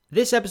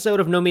This episode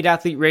of No Meat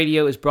Athlete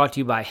Radio is brought to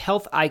you by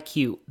Health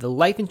IQ, the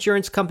life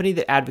insurance company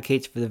that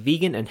advocates for the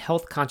vegan and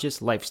health-conscious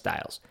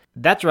lifestyles.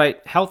 That's right,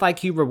 Health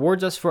IQ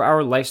rewards us for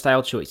our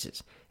lifestyle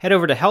choices. Head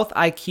over to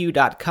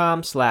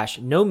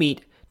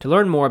healthiq.com/no-meat to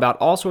learn more about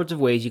all sorts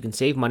of ways you can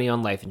save money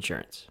on life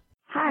insurance.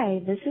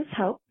 Hi, this is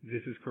Hope.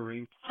 This is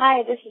Kareem.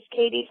 Hi, this is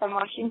Katie from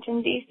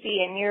Washington,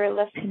 D.C., and you're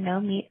listening to No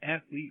Meat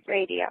Athlete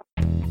Radio.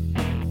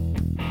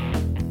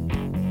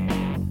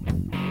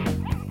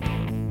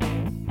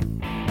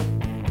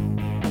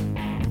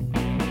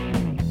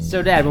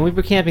 So, Dad, when we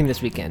were camping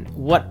this weekend,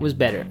 what was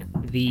better,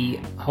 the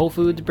Whole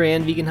Foods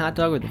brand vegan hot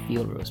dog or the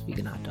Field Roast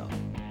vegan hot dog?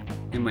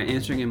 Am I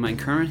answering in my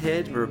current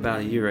head or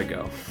about a year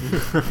ago?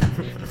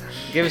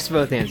 Give us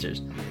both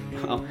answers.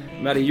 Well,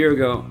 about a year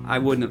ago, I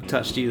wouldn't have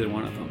touched either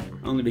one of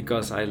them, only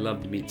because I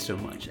loved meat so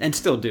much, and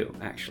still do,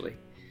 actually.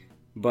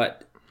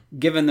 But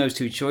given those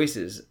two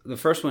choices, the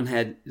first one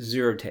had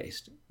zero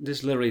taste,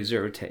 just literally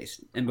zero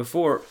taste. And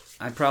before,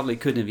 I probably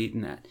couldn't have eaten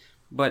that.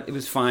 But it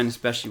was fine,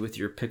 especially with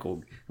your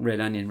pickled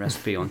red onion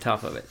recipe on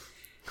top of it.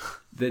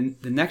 The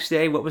next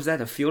day, what was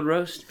that? A field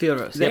roast? Field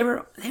roast. They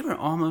Yep. were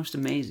almost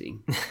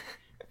amazing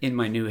in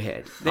my new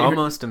head.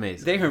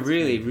 Amazing. They were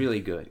really, really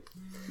good.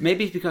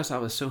 Maybe it's because I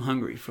was so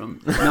hungry from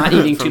not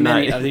eating too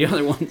many of the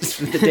other ones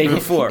from the day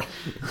before.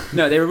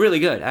 No, they were really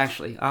good,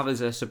 actually. I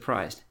was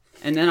surprised.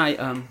 And then I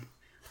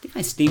think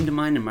I steamed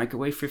mine in the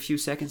microwave for a few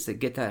seconds to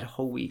get that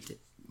whole wheat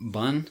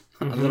bun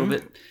a little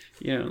bit,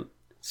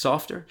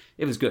 softer.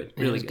 It was good,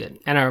 really good.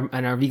 And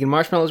our vegan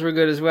marshmallows were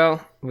good as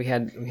well. We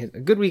had a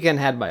good weekend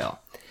had by all.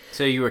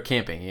 So you were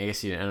camping. I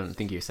guess I don't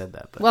think you said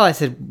that. But... Well, I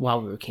said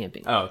while we were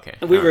camping. Oh, okay.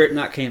 We were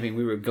not camping.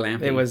 We were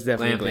glamping. It was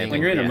definitely glamping.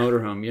 When you're in a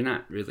motorhome, you're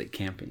not really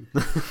camping.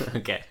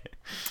 Okay.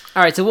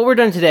 All right, so what we're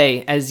doing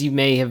today, as you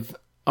may have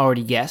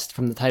already guessed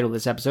from the title of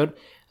this episode,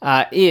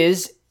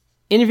 is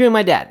interviewing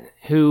my dad,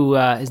 who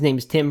his name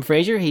is Tim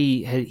Frazier.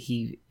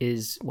 He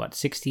is,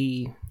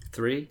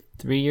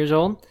 63 years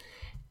old.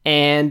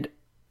 And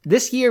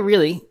this year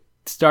really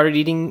started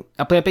eating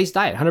a plant-based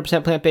diet,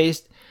 100%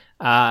 plant-based,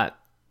 not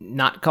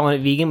calling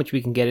it vegan, which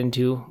we can get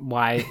into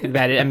why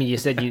that is. I mean, you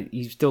said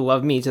you still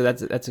love meat, so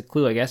that's a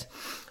clue, I guess.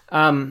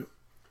 But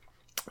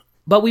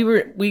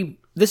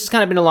this has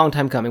kind of been a long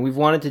time coming. We've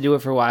wanted to do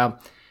it for a while.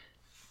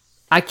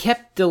 I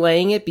kept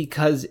delaying it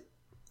because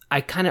I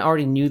kind of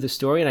already knew the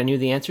story and I knew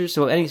the answers.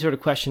 So any sort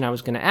of question I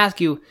was going to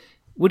ask you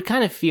would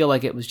kind of feel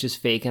like it was just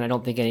fake, and I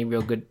don't think any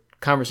real good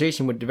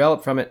conversation would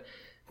develop from it.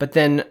 But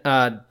then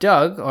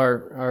Doug,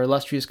 our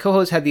illustrious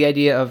co-host, had the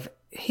idea of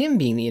him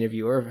being the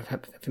interviewer,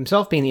 of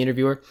himself being the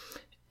interviewer,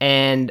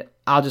 and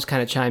I'll just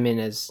kind of chime in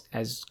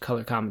as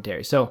color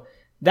commentary. So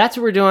that's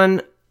what we're doing.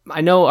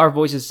 I know our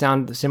voices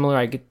sound similar.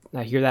 I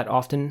hear that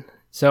often.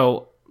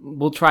 So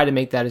we'll try to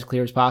make that as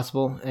clear as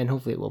possible, and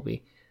hopefully it will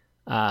be.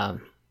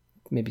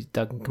 Maybe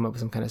Doug can come up with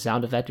some kind of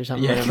sound effect or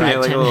something. Yeah,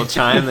 like a little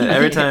chime. That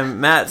every time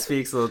Matt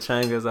speaks, a little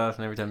chime goes off,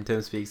 and every time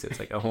Tim speaks, it's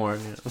like a horn.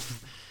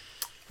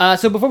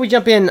 So before we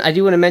jump in, I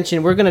do want to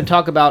mention we're going to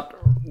talk about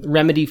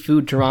Remedy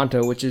Food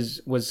Toronto, which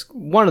was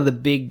one of the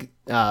big,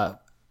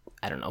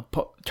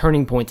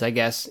 turning points, I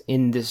guess,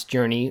 in this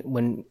journey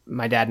when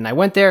my dad and I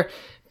went there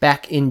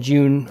back in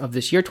June of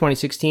this year,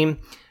 2016.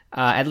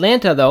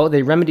 Atlanta, though,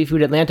 the Remedy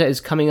Food Atlanta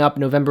is coming up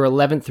November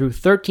 11th through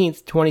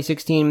 13th,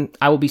 2016.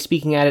 I will be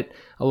speaking at it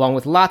along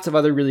with lots of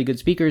other really good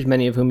speakers,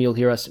 many of whom you'll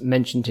hear us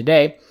mention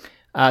today.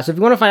 So if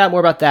you want to find out more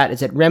about that,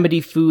 it's at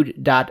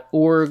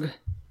remedyfood.org.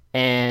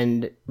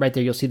 And right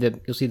there, you'll see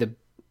the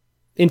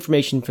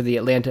information for the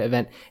Atlanta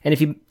event. And if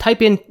you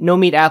type in No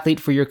Meat Athlete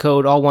for your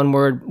code, all one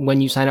word,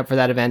 when you sign up for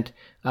that event,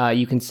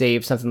 you can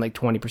save something like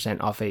 20%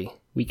 off a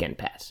weekend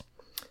pass.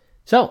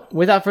 So,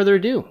 without further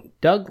ado,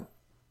 Doug,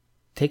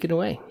 take it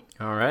away.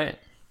 All right.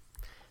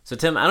 So,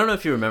 Tim, I don't know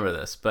if you remember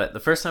this, but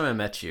the first time I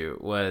met you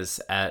was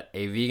at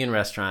a vegan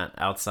restaurant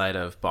outside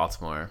of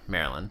Baltimore,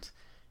 Maryland.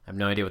 I have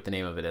no idea what the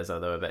name of it is,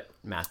 although I bet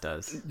Matt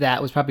does.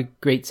 That was probably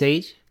Great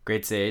Sage.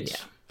 Great Sage.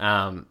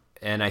 Yeah.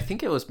 And I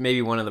think it was maybe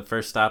one of the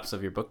first stops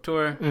of your book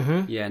tour.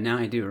 Mm-hmm. Yeah, now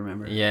I do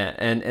remember. Yeah,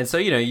 and so,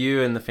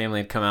 you and the family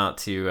had come out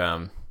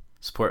to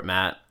support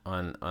Matt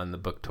on the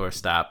book tour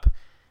stop.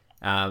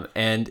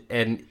 And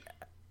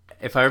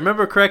if I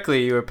remember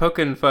correctly, you were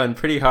poking fun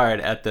pretty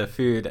hard at the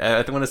food.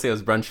 I want to say it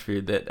was brunch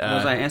food.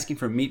 Was I asking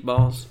for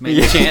meatballs?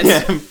 Maybe a chance?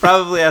 Yeah,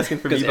 probably asking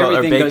for meatballs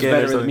or bacon. Everything goes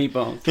better or something. with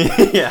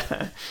meatballs.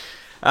 Yeah.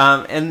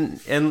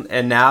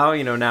 And now,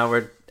 now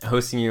we're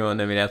hosting you on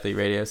No Meat Athlete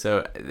Radio,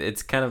 so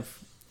it's kind of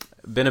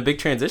been a big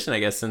transition, I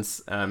guess,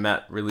 since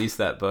Matt released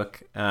that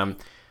book.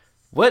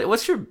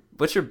 What's your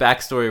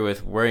backstory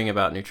with worrying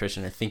about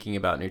nutrition or thinking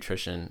about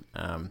nutrition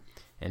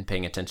and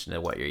paying attention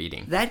to what you're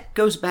eating? That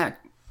goes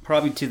back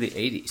probably to the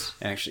 80s,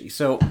 actually.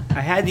 So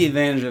I had the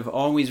advantage of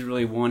always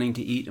really wanting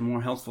to eat a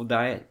more healthful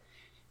diet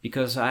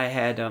because I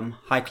had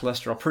high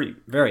cholesterol,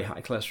 very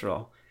high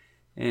cholesterol.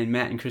 And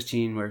Matt and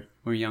Christine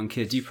were young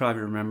kids. You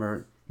probably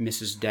remember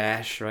Mrs.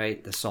 Dash,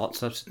 right? The salt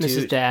substitute.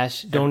 Mrs.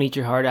 Dash, Don't Eat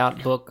Your Heart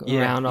Out book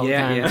around all the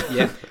time.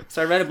 Yeah.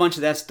 So I read a bunch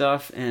of that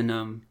stuff,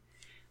 and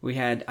We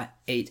had I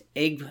ate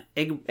egg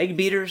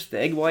beaters, the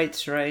egg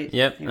whites, right?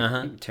 Yep. They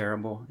were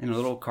terrible, in a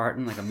little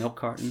carton, like a milk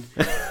carton.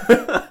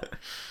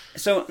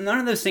 So none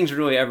of those things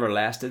really ever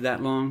lasted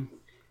that long,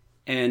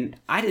 and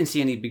I didn't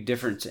see any big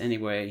difference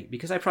anyway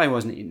because I probably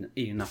wasn't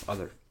eating enough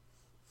other.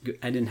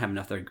 I didn't have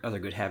enough other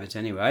good habits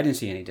anyway. I didn't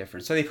see any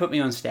difference. So they put me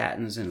on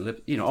statins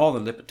and all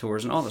the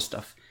Lipitors and all the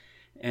stuff,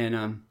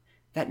 and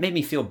that made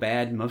me feel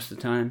bad most of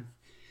the time.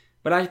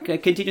 But I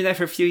continued that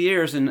for a few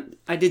years, and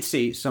I did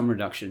see some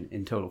reduction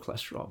in total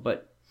cholesterol.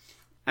 But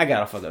I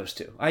got off of those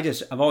too.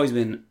 I've always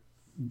been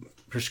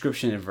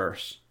prescription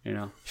adverse,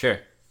 Sure.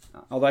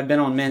 Although I've been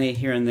on many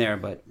here and there,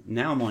 but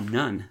now I'm on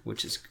none,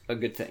 which is a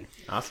good thing.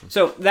 Awesome.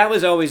 So that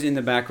was always in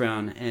the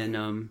background,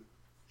 and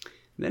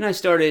then I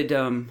started.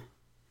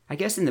 I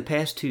guess in the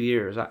past 2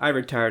 years, I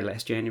retired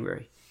last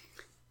January.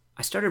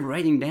 I started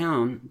writing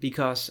down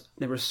because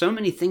there were so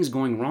many things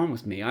going wrong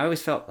with me. I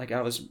always felt like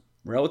I was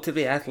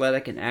relatively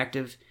athletic and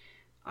active.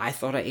 I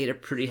thought I ate a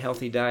pretty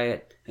healthy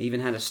diet. I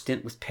even had a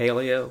stint with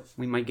paleo.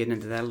 We might get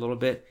into that a little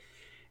bit.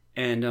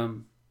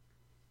 And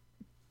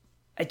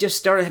I just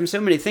started having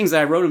so many things that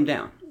I wrote them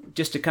down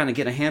just to kind of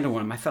get a handle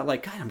on them. I felt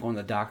like, God, I'm going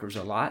to the doctors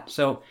a lot.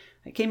 So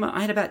I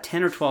had about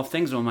 10 or 12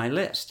 things on my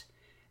list.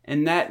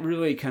 And that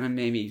really kind of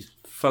made me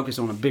focus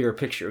on a bigger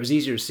picture. It was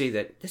easier to see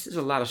that this is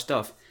a lot of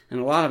stuff, and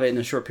a lot of it in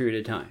a short period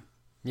of time.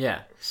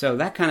 Yeah. So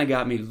that kind of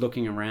got me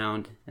looking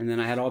around, and then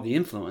I had all the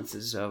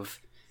influences of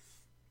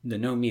the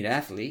no-meat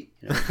athlete,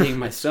 being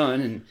my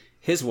son and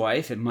his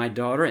wife and my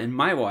daughter and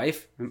my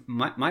wife.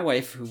 My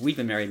wife, who we've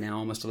been married now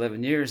almost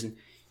 11 years, and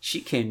she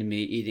came to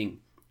me eating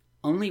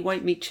only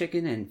white meat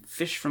chicken and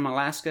fish from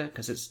Alaska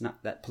because it's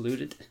not that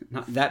polluted,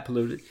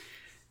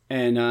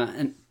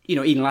 and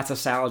eating lots of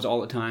salads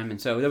all the time.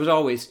 And so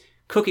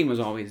cooking was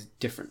always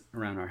different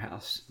around our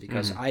house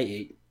because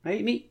I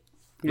ate meat.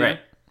 Right.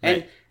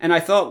 And I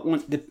thought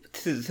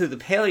through the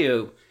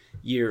paleo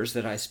years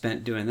that I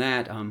spent doing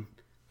that,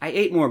 I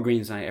ate more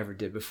greens than I ever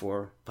did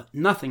before, but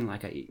nothing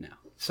like I eat now.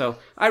 So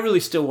I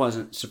really still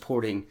wasn't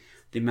supporting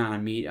the amount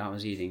of meat I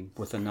was eating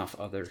with enough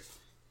other,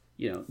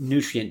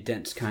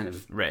 nutrient-dense kind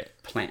of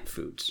plant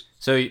foods.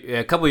 So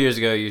a couple of years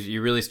ago,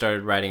 you really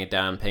started writing it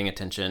down, paying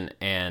attention,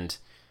 and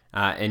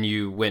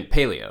you went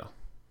paleo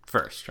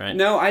first, right?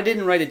 No, I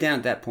didn't write it down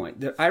at that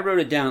point. I wrote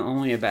it down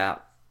only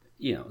about,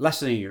 less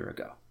than a year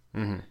ago.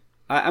 Mm-hmm.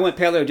 I went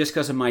paleo just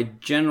because of my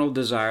general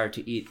desire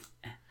to eat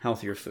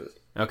healthier food.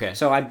 Okay.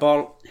 So I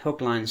bought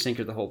hook, line, and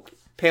sinker the whole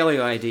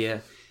paleo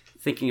idea,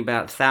 thinking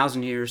about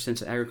 1,000 years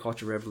since the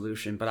agricultural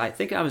revolution, but I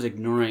think I was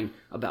ignoring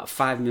about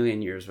 5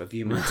 million years of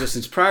human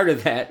existence prior to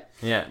that.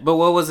 Yeah, but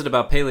what was it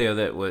about paleo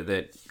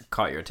that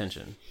caught your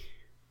attention?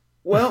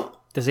 Well,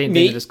 the same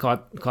thing that just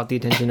caught the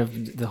attention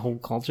of the whole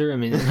culture. I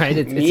mean, right?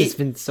 It's just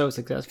been so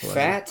successful.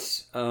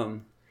 Fats,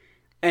 and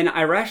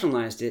I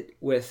rationalized it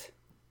with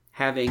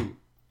having,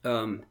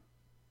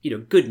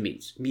 good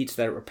meats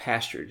that were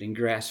pastured and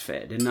grass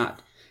fed, and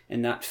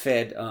not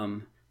fed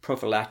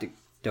prophylactic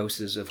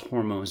doses of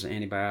hormones and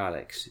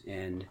antibiotics,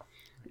 and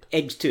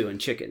eggs too, and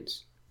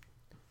chickens.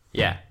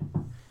 Yeah,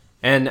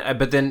 and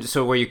but then,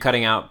 so were you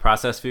cutting out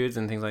processed foods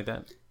and things like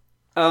that?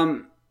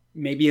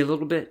 Maybe a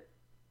little bit.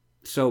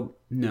 So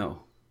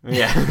no.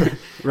 Yeah.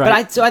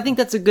 Right. But I think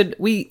that's a good.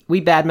 We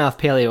badmouth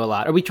paleo a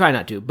lot, or we try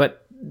not to,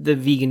 but the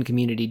vegan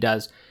community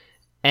does,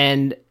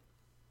 and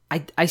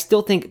I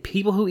still think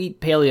people who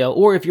eat paleo,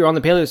 or if you're on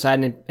the paleo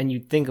side and you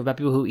think about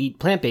people who eat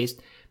plant-based,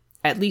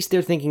 at least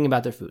they're thinking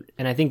about their food.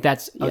 And I think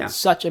that's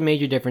such a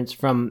major difference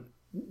from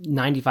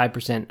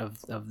 95%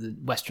 of the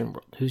Western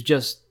world, who's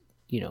just,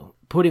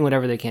 putting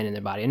whatever they can in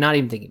their body and not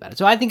even thinking about it.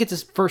 So I think it's a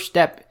first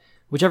step,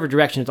 whichever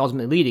direction it's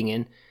ultimately leading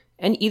in.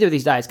 And either of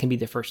these diets can be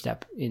the first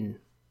step in,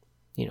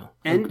 a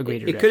greater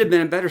direction. It could have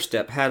been a better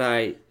step had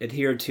I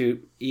adhered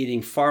to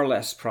eating far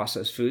less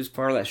processed foods,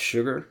 far less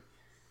sugar.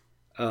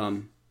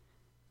 But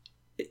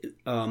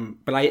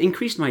I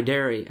increased my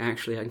dairy,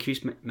 actually. I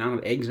increased the amount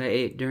of eggs I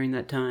ate during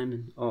that time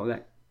and all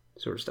that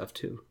sort of stuff,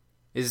 too.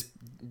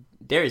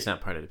 Dairy's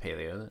not part of the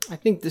paleo? I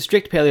think the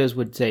strict paleos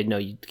would say, no,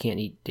 you can't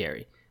eat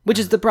dairy, which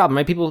is the problem,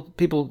 right?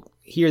 People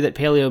hear that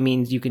paleo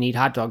means you can eat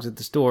hot dogs at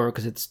the store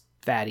because it's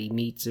fatty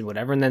meats and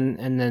whatever, and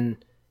then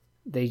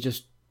they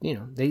just,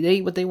 they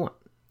eat what they want.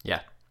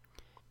 Yeah.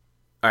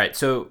 All right,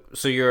 so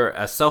you're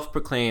a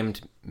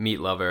self-proclaimed meat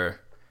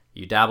lover.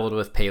 You dabbled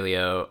with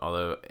paleo,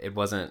 although it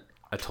wasn't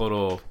a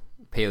total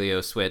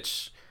paleo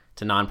switch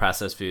to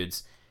non-processed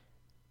foods.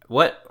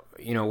 What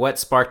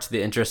sparked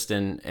the interest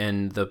in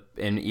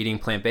eating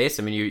plant-based?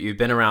 I mean, you've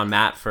been around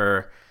Matt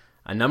for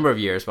a number of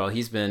years. Well,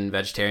 he's been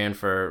vegetarian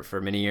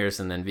for many years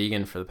and then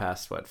vegan for the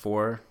past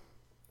 4?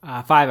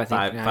 5, I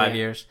think. 5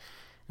 years.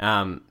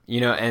 And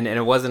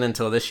it wasn't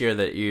until this year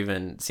that you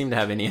even seemed to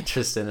have any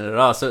interest in it at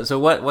all. So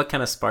what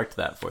kind of sparked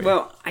that for you?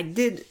 Well, I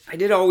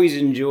did always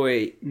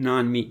enjoy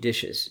non-meat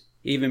dishes,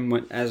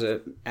 even as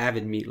an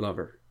avid meat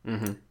lover.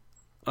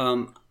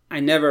 Mm-hmm. I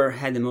never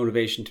had the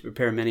motivation to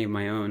prepare many of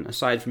my own,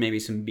 aside from maybe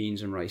some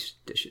beans and rice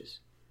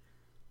dishes.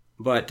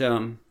 But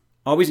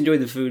always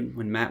enjoyed the food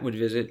when Matt would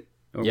visit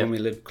or when we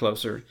lived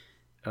closer.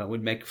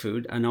 would make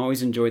food, and I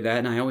always enjoyed that.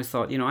 And I always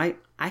thought,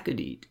 I could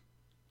eat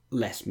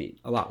less meat,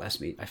 a lot less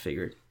meat, I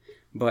figured.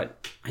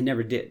 But I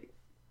never did.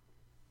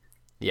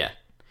 Yeah.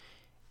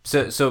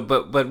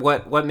 But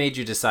what made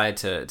you decide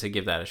to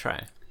give that a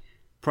try?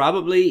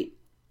 Probably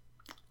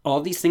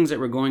all these things that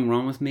were going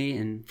wrong with me,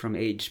 and from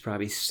age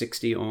probably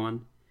 60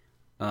 on,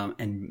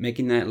 and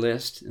making that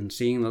list and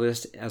seeing the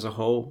list as a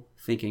whole,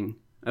 thinking,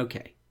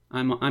 okay,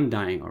 I'm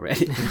dying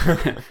already.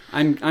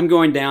 I'm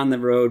going down the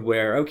road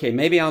where, okay,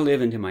 maybe I'll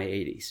live into my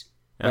 80s,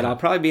 but I'll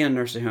probably be in a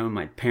nursing home.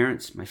 My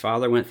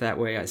father went that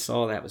way. I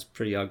saw that was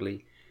pretty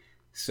ugly.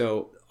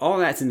 So all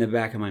that's in the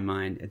back of my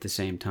mind at the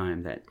same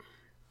time, that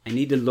I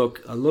need to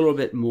look a little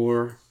bit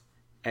more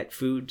at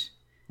food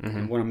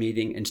and what I'm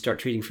eating, and start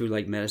treating food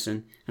like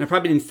medicine. And I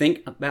probably didn't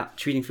think about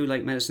treating food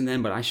like medicine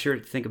then, but I sure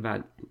think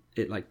about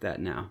it like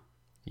that now.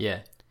 Yeah.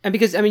 And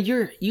because, I mean,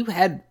 you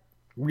had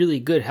really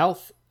good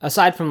health,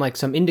 aside from like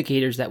some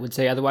indicators that would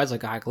say otherwise,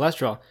 like high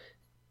cholesterol.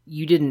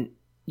 You didn't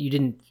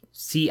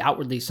see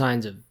outwardly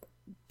signs of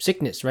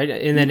sickness, right?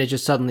 And then it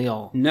just suddenly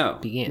all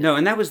began. No,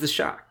 and that was the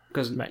shock.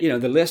 Because,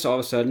 the list all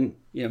of a sudden,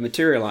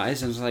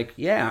 materialized, and it's like,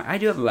 yeah, I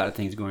do have a lot of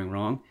things going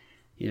wrong,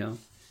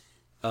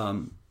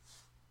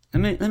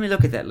 Let me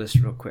look at that list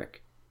real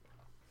quick.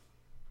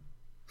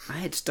 I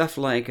had stuff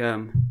like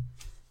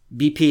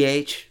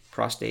BPH,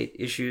 prostate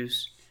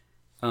issues,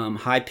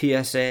 high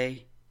PSA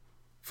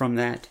from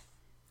that,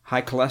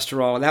 high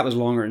cholesterol. That was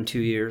longer than 2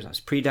 years. I was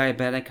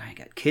pre-diabetic. I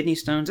got kidney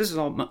stones.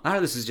 A lot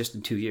of this is just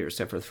in 2 years,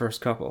 except for the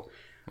first couple.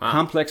 Wow.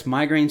 Complex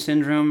migraine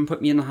syndrome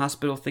put me in the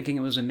hospital thinking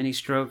it was a mini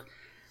stroke.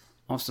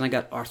 All of a sudden, I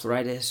got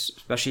arthritis,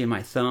 especially in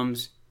my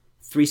thumbs,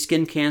 3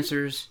 skin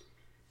cancers,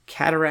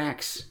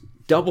 cataracts,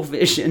 double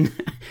vision.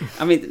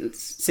 I mean,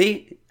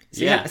 see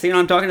what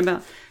I'm talking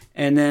about?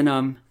 And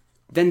then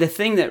the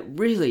thing that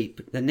really,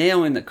 the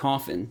nail in the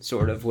coffin,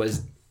 sort of,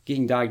 was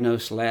getting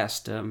diagnosed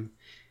last.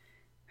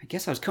 I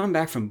guess I was coming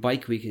back from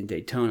Bike Week in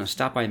Daytona,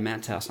 stopped by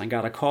Matt's house, and I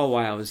got a call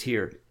while I was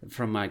here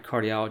from my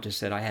cardiologist,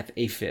 said I have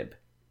AFib.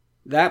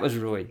 That was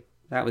it.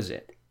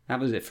 That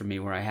was it for me,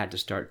 where I had to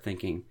start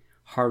thinking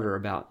harder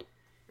about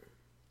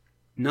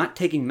not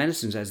taking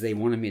medicines as they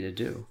wanted me to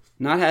do,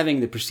 not having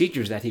the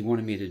procedures that he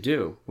wanted me to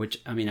do,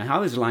 which, I mean, I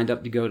was lined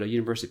up to go to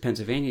University of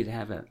Pennsylvania to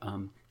have a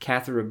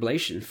catheter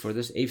ablation for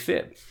this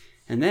AFib.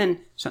 And then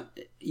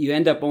you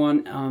end up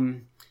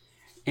on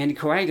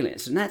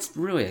anticoagulants, and that's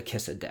really a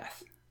kiss of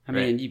death. I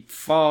mean, you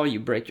fall, you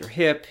break your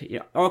hip,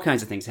 all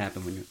kinds of things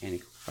happen when you're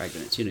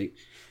anticoagulants.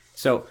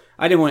 So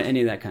I didn't want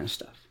any of that kind of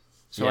stuff.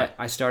 So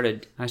I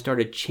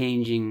started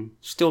changing,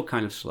 still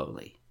kind of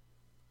slowly.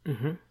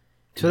 Mm-hmm.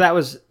 So that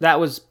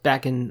was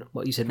back in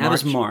what you said, March. That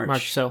was March.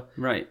 March. So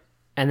right.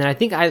 And then I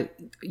think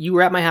you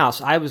were at my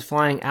house. I was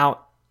flying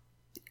out.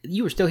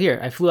 You were still here.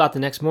 I flew out the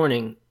next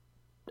morning,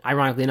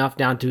 ironically enough,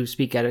 down to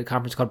speak at a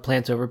conference called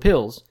Plants Over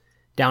Pills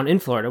down in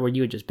Florida, where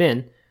you had just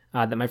been,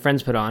 that my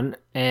friends put on.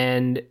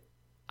 And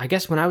I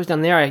guess when I was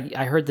down there,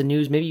 I heard the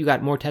news. Maybe you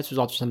got more test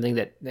results or something.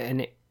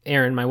 And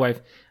Erin, my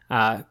wife,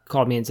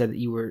 called me and said that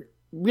you were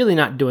really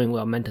not doing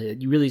well mentally.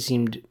 You really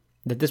seemed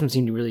that this one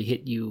seemed to really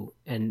hit you,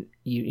 and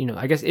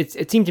I guess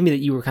it seemed to me that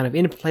you were kind of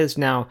in a place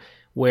now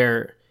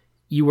where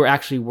you were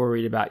actually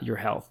worried about your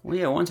health. Well,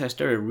 yeah, once I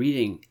started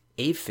reading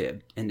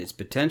AFib and its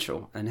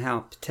potential and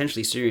how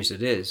potentially serious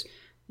it is,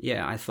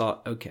 I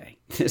thought, okay,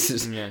 this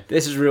is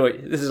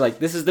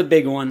the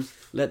big one.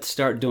 Let's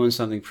start doing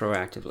something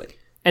proactively.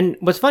 And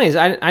what's funny is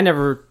I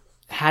never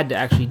had to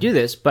actually do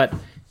this, but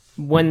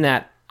when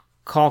that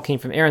call came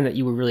from Erin that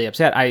you were really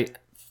upset, I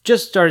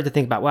just started to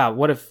think about, wow,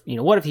 what if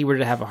he were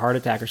to have a heart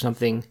attack or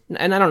something?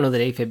 And I don't know that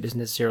AFib is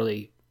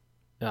necessarily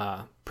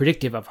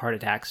predictive of heart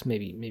attacks.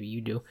 Maybe you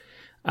do.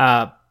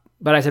 But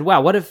I said,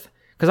 wow, what if,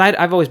 because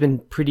I've always been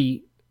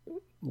pretty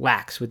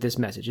lax with this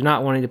message and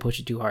not wanting to push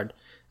it too hard.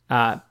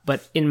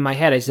 But in my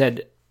head, I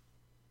said,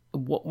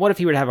 what if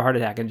he were to have a heart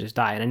attack and just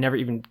die? And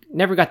I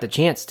never got the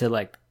chance to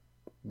like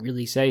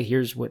really say,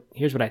 here's what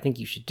I think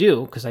you should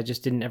do, because I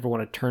just didn't ever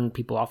want to turn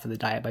people off of the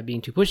diet by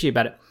being too pushy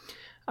about it.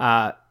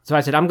 So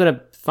I said, I'm going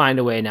to find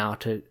a way now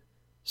to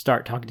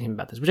start talking to him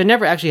about this, which I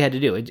never actually had to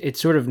do. It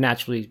sort of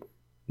naturally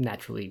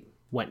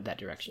went that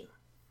direction.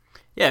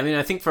 Yeah, I mean,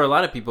 I think for a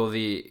lot of people,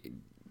 the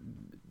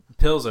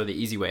pills are the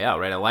easy way out,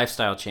 right? A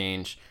lifestyle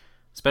change,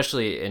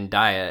 especially in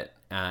diet,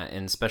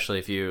 and especially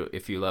if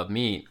you love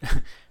meat,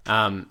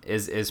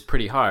 is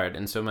pretty hard.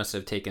 And so it must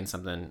have taken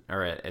something,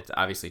 or it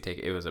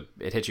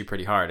hit you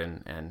pretty hard.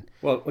 And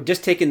well,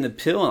 just taking the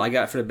pill I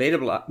got for the beta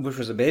block, which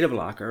was a beta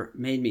blocker,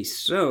 made me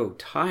so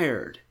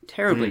tired,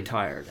 terribly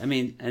tired. I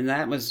mean, and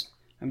I'd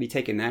be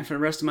taking that for the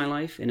rest of my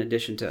life, in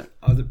addition to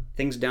other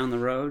things down the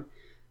road.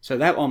 So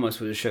that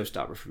almost was a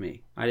showstopper for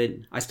me.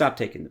 I stopped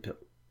taking the pill.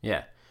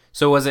 Yeah.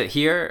 So was it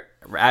here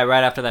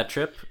right after that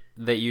trip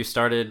that you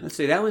started? Let's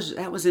see. That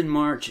was in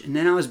March, and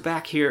then I was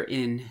back here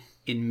in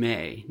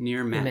May,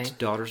 near Matt's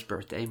daughter's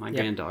birthday, my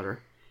granddaughter,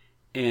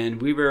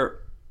 and we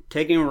were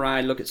taking a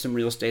ride, look at some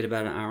real estate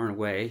about an hour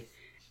away,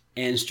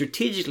 and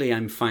strategically,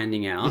 I'm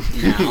finding out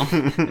now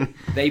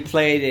they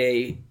played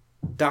a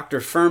Dr.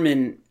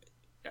 Furman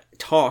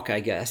talk, I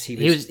guess. He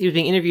was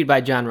being interviewed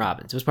by John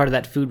Robbins. It was part of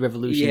that Food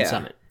Revolution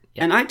Summit.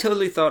 Yeah. And I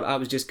totally thought I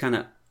was just kind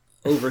of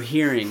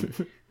overhearing,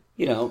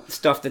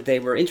 stuff that they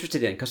were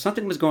interested in, because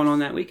something was going on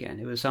that weekend.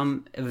 It was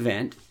some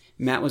event.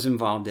 Matt was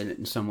involved in it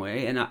in some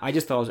way, and I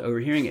just thought I was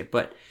overhearing it.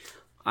 But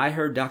I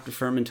heard Dr.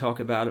 Furman talk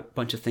about a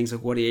bunch of things,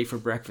 like what he ate for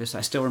breakfast.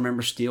 I still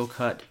remember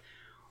steel-cut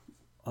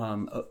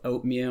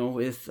oatmeal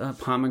with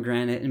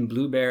pomegranate and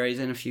blueberries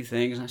and a few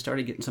things, and I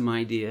started getting some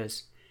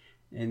ideas.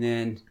 And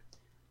then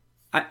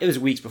it was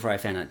weeks before I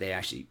found out they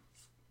actually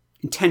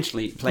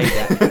intentionally played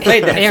that.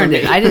 Aaron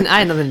did. I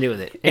had nothing to do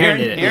with it. Aaron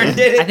did it. Aaron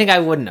did it? I think I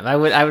wouldn't have. I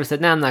would have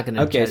said, no, I'm not going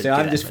to. Okay, so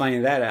I'm just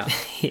finding that out.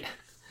 Yeah.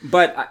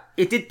 But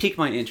it did pique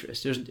my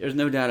interest. There's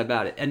no doubt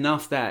about it.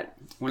 Enough that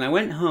when I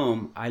went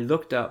home, I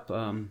looked up.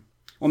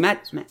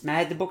 Matt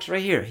had the books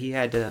right here. He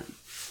had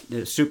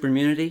the Super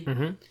Immunity,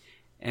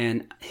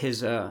 and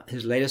his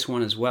latest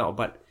one as well.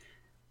 But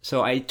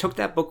so I took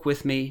that book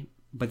with me.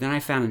 But then I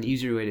found an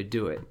easier way to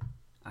do it.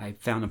 I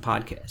found a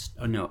podcast,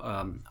 an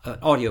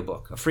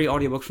audiobook, a free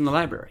audiobook from the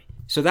library.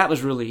 So that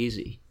was really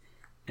easy.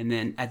 And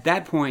then at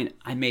that point,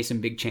 I made some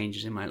big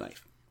changes in my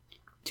life.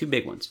 2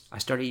 big ones. I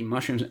started eating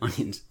mushrooms and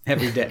onions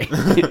every day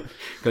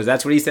because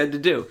that's what he said to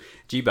do.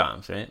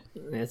 G-bombs, right?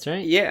 That's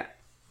right. Yeah.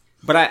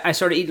 But I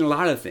started eating a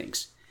lot of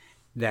things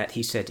that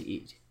he said to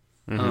eat,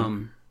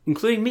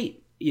 including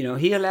meat.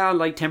 He allowed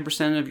like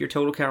 10% of your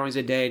total calories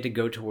a day to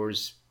go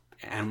towards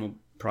animal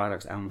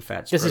products, animal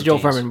fats. This is Joel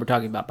Furman we're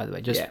talking about, by the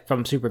way, just Yeah.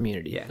 from Super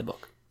Immunity, Yeah. the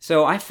book.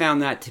 So I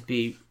found that to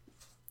be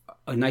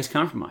a nice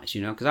compromise,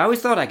 because I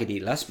always thought I could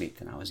eat less meat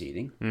than I was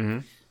eating. Mm-hmm.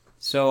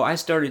 So I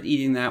started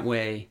eating that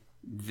way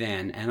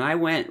then, and I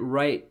went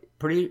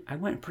pretty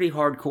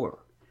hardcore.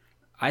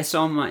 I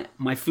saw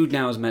my food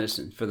now as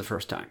medicine for the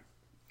first time,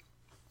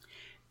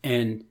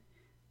 and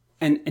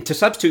to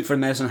substitute for the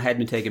medicine I had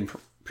been taking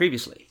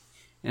previously,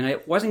 and I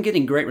wasn't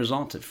getting great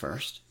results at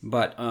first,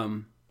 but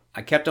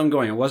I kept on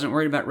going. I wasn't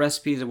worried about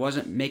recipes. I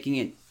wasn't making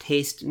it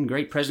taste in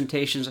great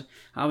presentations.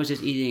 I was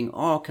just eating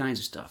all kinds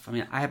of stuff. I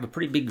mean, I have a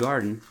pretty big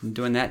garden. And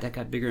doing that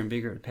got bigger and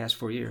bigger the past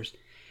 4 years.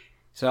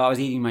 So I was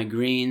eating my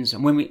greens.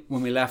 And when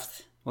we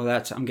left,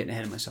 I'm getting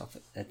ahead of myself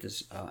at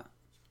this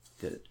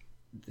the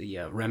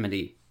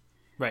Remedy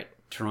Right.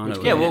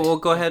 Toronto. Yeah, we'll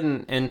go ahead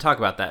and talk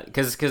about that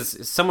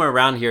because somewhere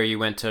around here you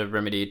went to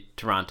Remedy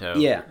Toronto.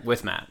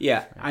 With Matt.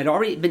 Yeah, I'd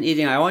already been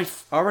eating. I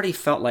already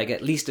felt like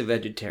at least a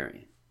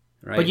vegetarian.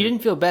 Right? But you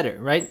didn't feel better,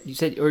 right? You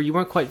said, or you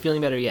weren't quite feeling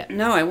better yet.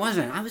 No, I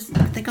wasn't. I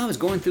think I was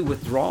going through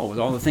withdrawal with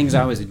all the things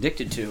I was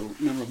addicted to,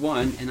 number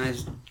one, and I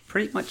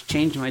pretty much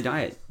changed my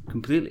diet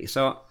completely.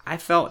 So I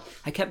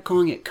kept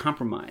calling it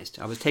compromised.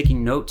 I was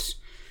taking notes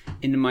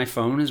into my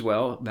phone as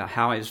well about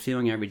how I was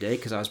feeling every day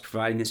because I was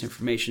providing this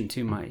information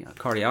to my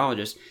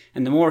cardiologist.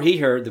 And the more he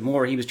heard, the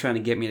more he was trying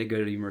to get me to go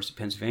to the University of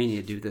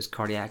Pennsylvania to do this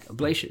cardiac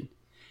ablation.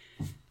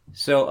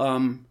 So,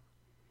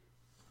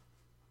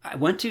 I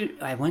went to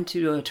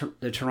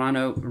the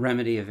Toronto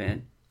Remedy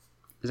event.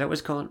 Is that what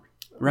it's called?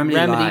 Remedy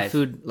Live.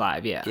 Food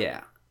Live,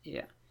 yeah.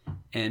 Yeah.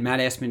 And Matt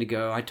asked me to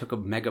go. I took a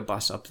mega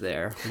bus up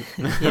there,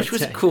 which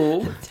was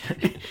cool.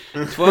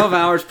 12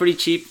 hours, pretty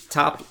cheap.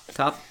 Top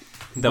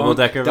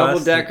Double-decker bus?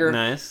 Double-decker.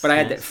 Nice. But I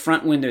had that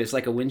front window. It's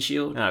like a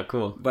windshield. Oh,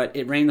 cool. But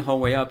it rained the whole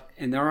way up,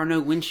 and there are no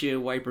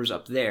windshield wipers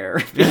up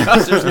there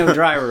because there's no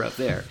driver up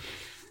there.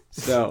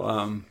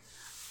 So,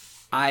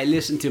 I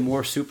listened to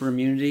more Super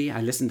Immunity.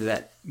 I listened to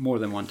that more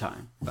than one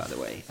time, by the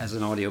way, as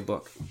an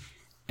audiobook.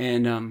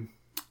 And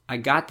I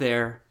got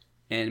there,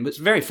 and it was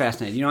very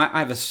fascinating. I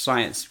have a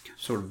science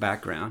sort of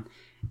background,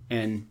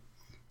 and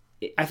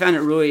I found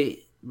it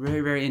really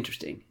very, very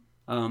interesting.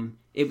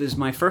 It was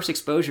my first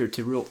exposure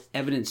to real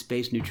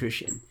evidence-based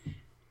nutrition.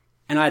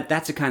 And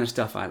that's the kind of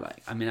stuff I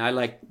like. I mean, I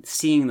like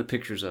seeing the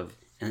pictures of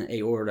an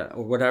aorta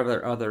or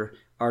whatever other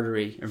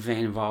artery or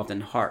vein involved in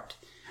the heart.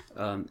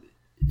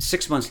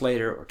 6 months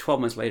later or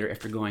 12 months later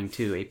after going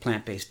to a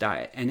plant-based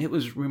diet. And it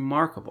was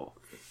remarkable.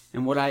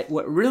 And what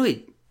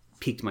really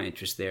piqued my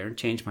interest there and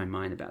changed my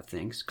mind about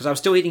things, because I was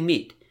still eating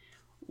meat,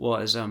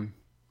 was the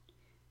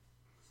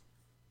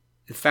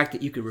fact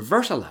that you could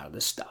reverse a lot of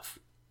this stuff.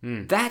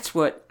 That's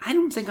what I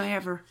don't think I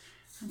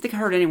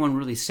heard anyone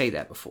really say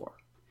that before.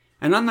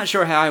 And I'm not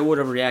sure how I would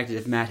have reacted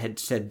if Matt had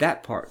said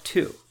that part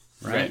too,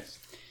 right?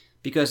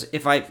 Because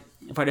if I'd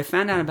have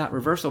found out about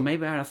reversal,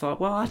 maybe I'd have thought,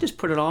 well, I'll just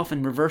put it off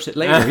and reverse it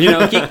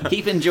later.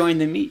 Keep enjoying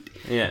the meat.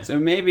 Yeah. So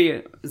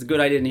maybe it's good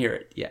I didn't hear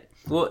it yet.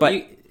 Well,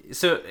 but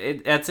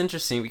that's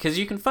interesting because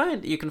you can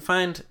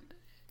find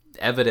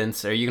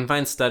evidence or you can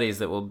find studies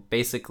that will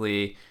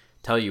basically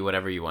tell you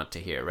whatever you want to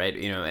hear, right?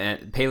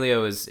 And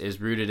paleo is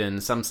rooted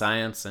in some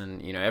science,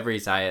 and every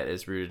diet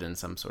is rooted in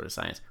some sort of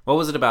science. What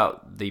was it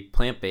about the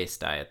plant-based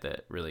diet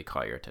that really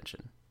caught your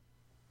attention?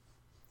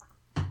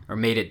 Or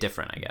made it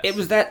different, I guess. It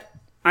was that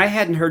I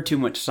hadn't heard too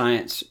much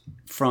science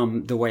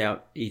from the way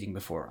out eating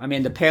before. I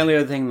mean, the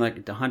paleo thing,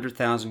 like the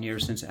 100,000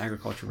 years since the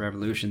agricultural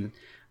revolution,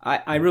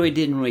 I really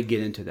didn't get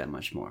into that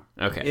much more.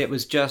 Okay. It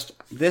was just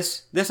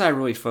this I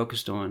really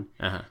focused on.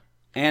 Uh-huh.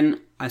 And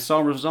I saw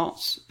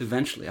results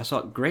eventually. I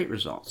saw great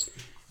results.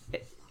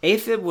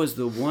 AFib was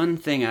the one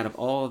thing out of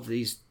all of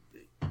these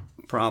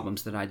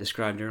problems that I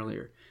described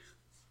earlier,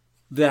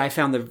 that I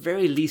found the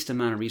very least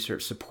amount of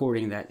research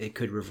supporting that it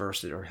could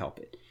reverse it or help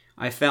it.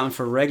 I found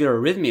for regular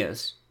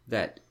arrhythmias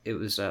that it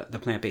was the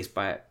plant-based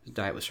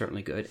diet was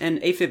certainly good.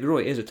 And AFib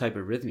really is a type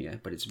of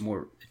arrhythmia, but it's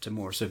a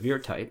more severe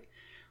type.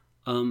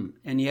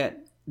 And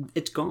yet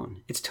it's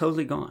gone. It's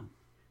totally gone.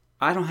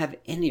 I don't have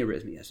any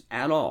arrhythmias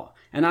at all.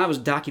 And I was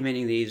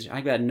documenting these.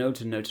 I got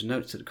notes and notes and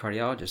notes to the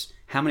cardiologist.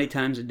 How many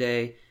times a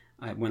day?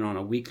 I went on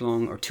a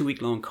week-long or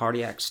 2-week-long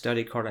cardiac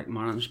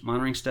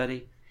monitoring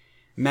study.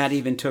 Matt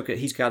even took it.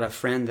 He's got a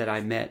friend that I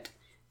met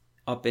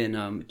up in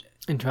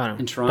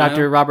Toronto. Toronto.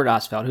 Dr. Robert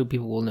Osfeld, who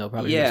people will know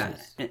probably. Yeah.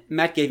 And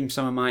Matt gave him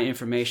some of my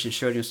information,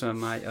 showed him some of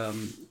my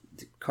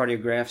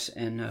cardiographs,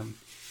 and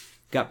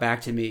got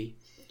back to me.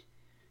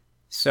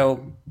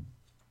 So,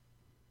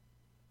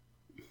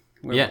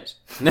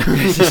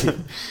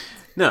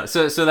 No,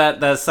 so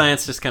that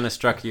science just kind of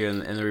struck you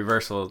in the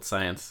reversal of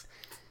science.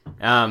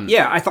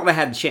 Yeah, I thought I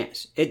had a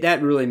chance.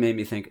 That really made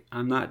me think,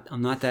 I'm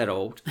not that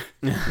old.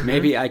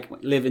 Maybe I can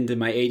live into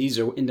my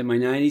 80s or into my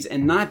 90s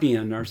and not be in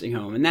a nursing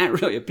home, and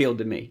that really appealed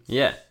to me.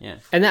 Yeah.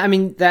 And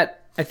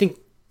I think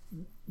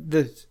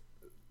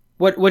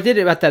what did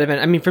it about that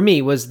event, I mean, for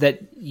me, was that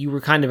you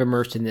were kind of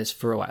immersed in this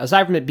for a while.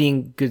 Aside from it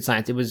being good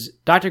science, it was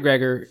Dr.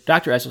 Greger,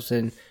 Dr.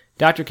 Esselstyn,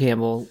 Dr.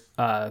 Campbell,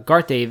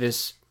 Garth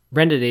Davis,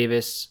 Brenda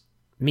Davis,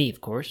 me,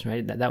 of course,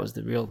 right? That was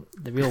the real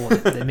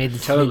one that made the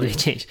totally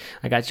change.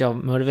 I got y'all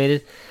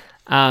motivated.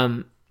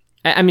 I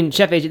mean,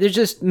 Chef AJ, there's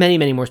just many,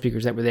 many more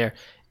speakers that were there.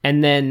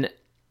 And then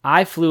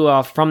I flew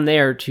off from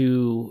there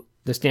to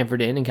the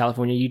Stanford Inn in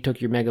California. You took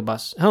your mega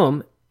bus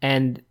home,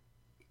 and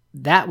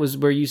that was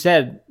where you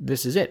said,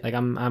 "This is it. Like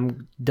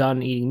I'm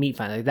done eating meat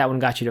finally." Like, that one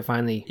got you to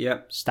finally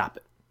stop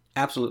it.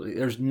 Absolutely,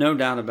 there's no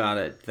doubt about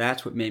it.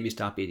 That's what made me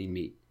stop eating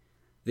meat.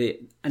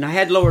 And I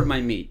had lowered my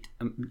meat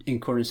in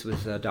accordance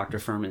with Dr.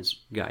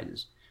 Furman's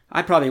guidance.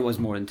 I probably was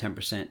more than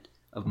 10%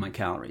 of my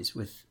calories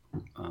with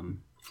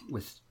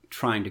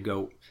trying to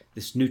go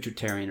this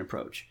nutritarian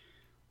approach.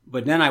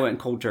 But then I went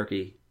cold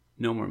turkey,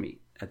 no more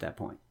meat at that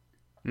point.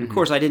 Mm-hmm. Of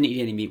course, I didn't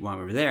eat any meat while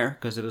we were there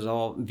because it was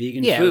all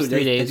vegan food. It was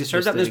 3 days. It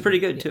served up. It was pretty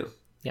good too.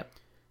 Yep.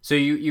 So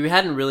you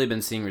hadn't really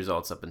been seeing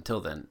results up until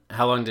then.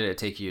 How long did it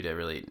take you to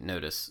really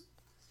notice?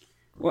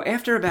 Well,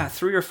 after about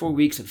 3 or 4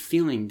 weeks of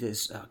feeling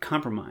this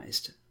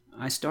compromised,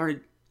 I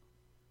started,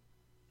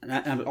 and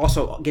I'm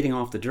also getting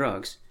off the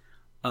drugs.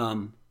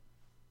 I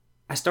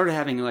started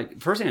having,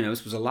 first thing I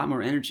noticed was a lot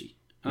more energy,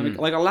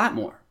 like a lot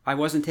more. I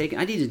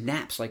needed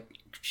naps,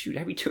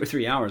 every 2 or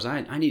 3 hours.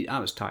 I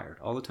was tired,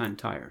 all the time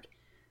tired.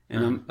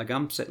 And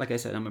like I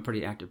said, I'm a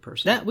pretty active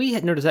person. That we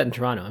had noticed that in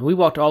Toronto, and we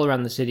walked all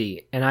around the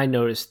city, and I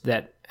noticed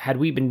that had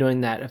we been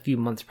doing that a few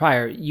months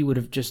prior, you would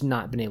have just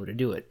not been able to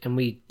do it. And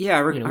I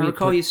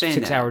recall you saying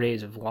 6-hour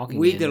days of walking.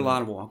 We did a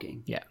lot of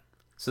walking. Yeah.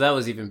 So that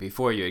was even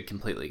before you had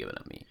completely given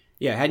up meat.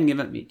 Yeah, I hadn't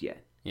given up meat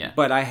yet. Yeah.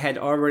 But I had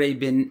already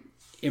been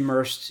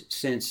immersed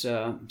since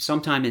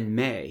sometime in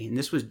May, and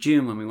this was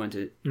June when we went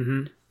to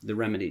the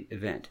Remedy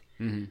event.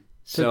 Mm-hmm.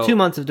 So 2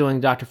 months of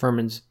doing Dr.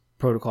 Furman's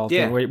protocol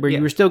thing, where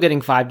you were still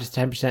getting 5 to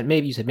 10%,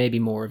 maybe you said maybe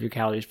more of your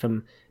calories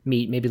from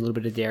meat, maybe a little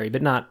bit of dairy,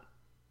 but not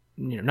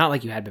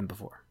like you had been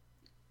before.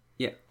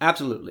 Yeah,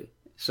 absolutely.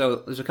 So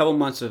there's a couple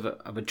months of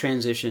a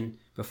transition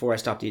before I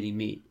stopped eating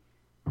meat.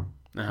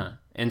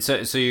 And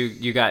so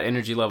you got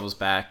energy levels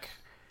back.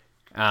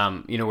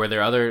 Were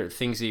there other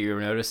things that you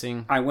were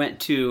noticing? I went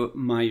to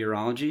my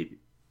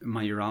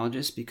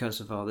urologist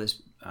because of all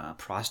this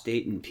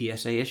prostate and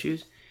PSA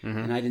issues. Mm-hmm.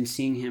 And I'd been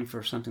seeing him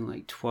for something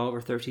like 12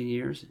 or 13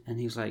 years. And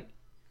he's like,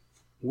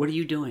 "What are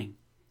you doing?"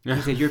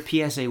 He said, "Your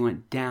PSA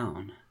went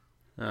down."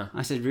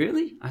 I said,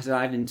 "Really?" I said,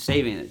 "I've been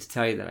saving it to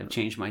tell you that I've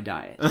changed my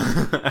diet."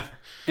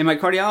 And my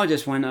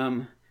cardiologist, when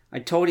I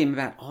told him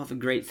about all the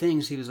great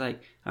things, he was like,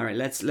 "All right,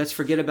 let's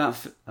forget about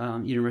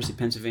University of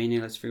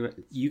Pennsylvania.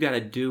 You got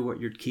to do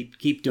what you're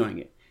keep doing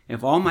it.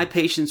 If all my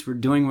patients were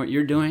doing what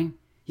you're doing,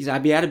 he said,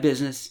 I'd be out of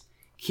business.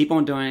 Keep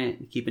on doing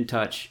it. Keep in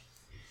touch."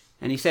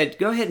 And he said,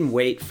 "Go ahead and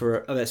wait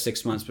for about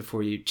 6 months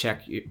before you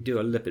do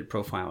a lipid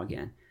profile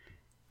again."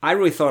 I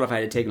really thought if I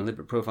had taken a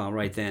lipid profile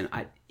right then,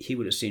 he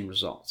would have seen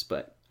results,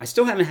 but I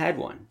still haven't had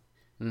one.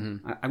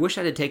 Mm-hmm. I wish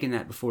I had taken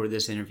that before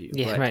this interview.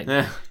 Yeah,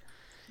 right.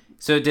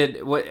 So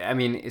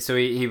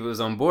he was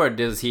on board.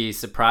 Was he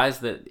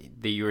surprised that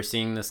you were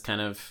seeing this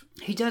kind of?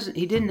 He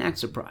didn't act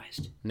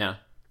surprised. No.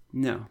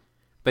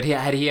 But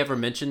had he ever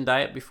mentioned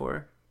diet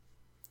before?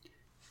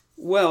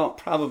 Well,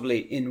 probably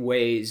in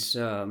ways.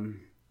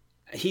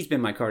 He's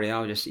been my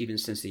cardiologist even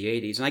since the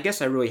 80s. And I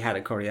guess I really had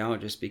a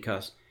cardiologist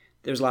because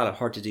there's a lot of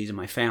heart disease in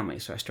my family.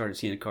 So I started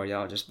seeing a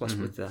cardiologist, plus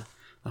with the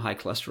high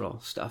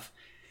cholesterol stuff.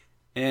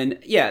 And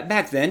yeah,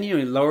 back then,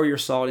 lower your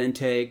salt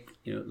intake,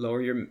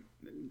 lower your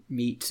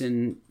meats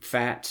and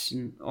fats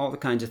and all the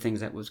kinds of things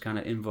that was kind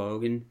of in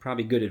vogue, and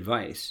probably good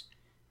advice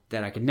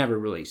that I could never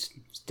really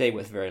stay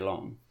with very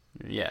long.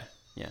 Yeah.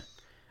 All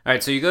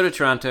right, so you go to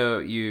Toronto,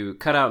 you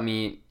cut out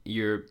meat,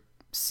 you're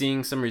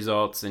seeing some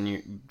results, and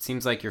it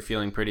seems like you're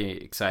feeling pretty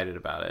excited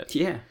about it.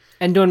 Yeah.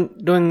 And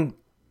doing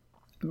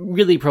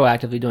really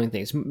proactively doing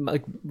things,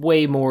 like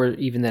way more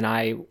even than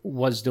I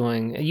was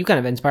doing. You kind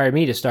of inspired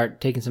me to start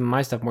taking some of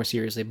my stuff more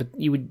seriously. But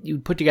you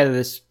would put together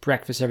this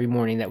breakfast every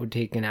morning that would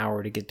take an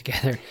hour to get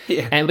together,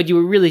 but you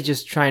were really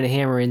just trying to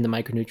hammer in the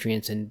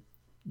micronutrients and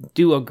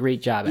do a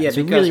great job at it.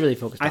 So really, really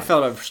focused on it. I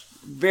felt a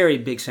very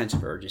big sense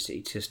of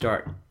urgency to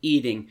start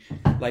eating,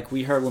 like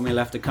we heard when we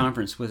left the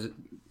conference. Was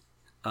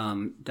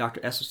Dr.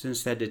 Esselstyn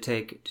said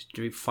to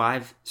do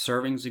 5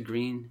 servings of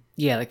green?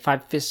 Yeah, like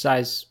 5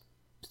 fist-size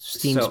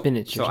steamed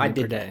spinach so I per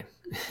did day.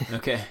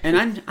 Okay.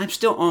 And I'm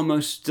still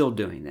almost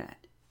doing that.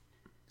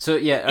 So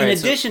yeah, in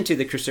addition to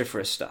the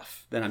cruciferous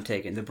stuff that I'm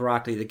taking, the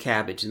broccoli, the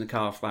cabbage, and the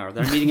cauliflower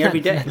that I'm eating every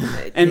day,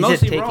 and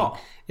mostly raw.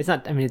 It's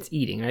not. I mean, it's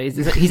eating, right?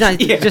 He's not.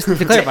 Just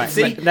to clarify,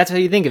 See? that's how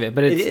you think of it.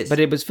 But it is. But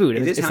it was food.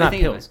 It's not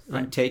pills.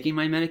 I'm taking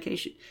my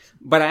medication,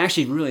 but I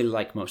actually really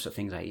like most of the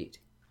things I eat.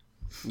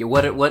 Yeah,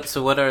 what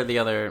are the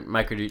other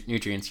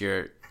micronutrients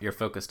you're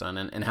focused on,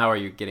 and how are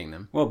you getting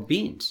them? Well,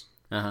 beans.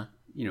 Uh-huh.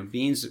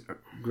 Beans are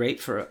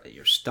great for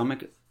your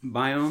stomach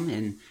biome,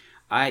 and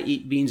I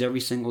eat beans every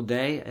single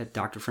day.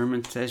 Dr.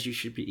 Furman says you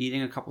should be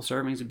eating a couple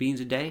servings of beans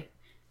a day,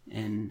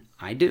 and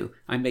I do.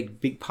 I make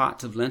big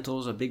pots of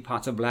lentils, or big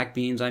pots of black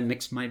beans. I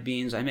mix my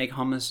beans. I make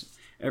hummus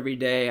every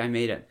day. I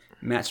made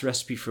Matt's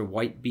recipe for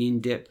white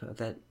bean dip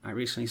that I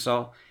recently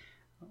saw,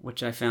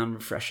 which I found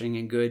refreshing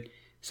and good.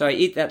 So I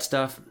eat that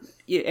stuff.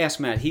 You ask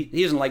Matt, he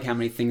doesn't like how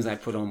many things I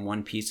put on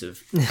one piece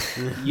of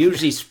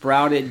usually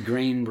sprouted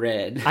grain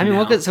bread. I mean,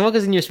 what goes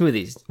in your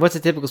smoothies? What's a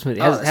typical smoothie?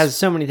 It has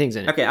so many things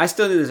in it. Okay, I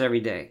still do this every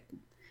day.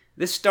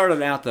 This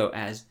started out, though,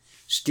 as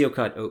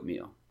steel-cut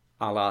oatmeal,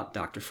 a la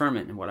Dr.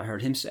 Furman and what I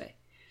heard him say.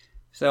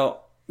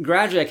 So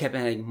gradually I kept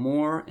adding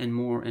more and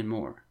more and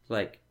more,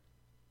 like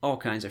all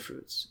kinds of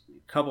fruits,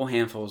 a couple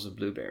handfuls of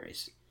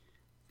blueberries,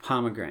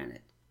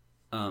 pomegranate,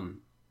 an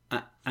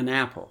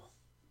apple,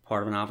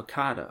 part of an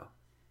avocado.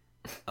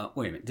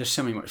 Wait a minute, there's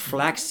so many more.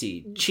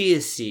 Flaxseed, chia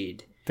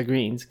seed. The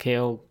greens,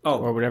 kale,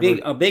 or whatever.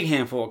 A big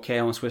handful of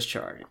kale and Swiss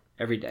chard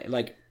every day.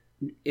 Like,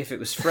 if it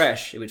was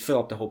fresh, it would fill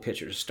up the whole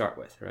pitcher to start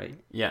with, right?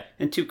 Yeah.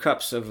 And 2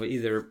 cups of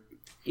either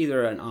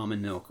an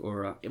almond milk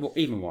or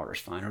even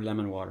water's fine, or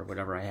lemon water,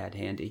 whatever I had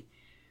handy.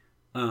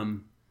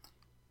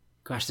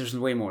 Gosh, there's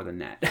way more than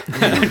that.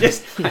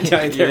 I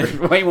tell you, there's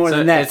way more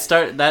than that.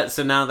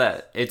 So now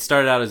that it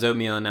started out as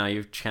oatmeal, and now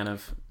you've kind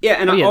of I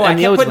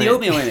kept putting the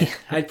oatmeal in it.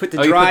 I put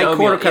the dry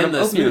quarter cup of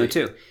oatmeal in it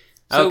too.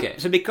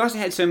 So because I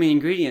had so many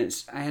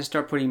ingredients, I had to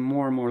start putting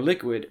more and more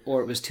liquid,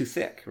 or it was too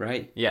thick,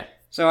 right? Yeah.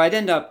 So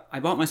I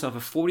bought myself a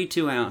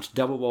 42-ounce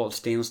double-walled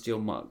stainless steel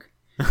mug.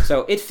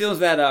 So it fills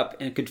that up,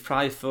 and it could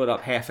probably fill it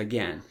up half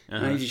again.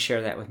 And I usually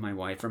share that with my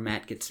wife, or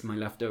Matt gets my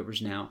leftovers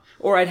now.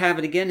 Or I'd have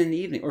it again in the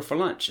evening, or for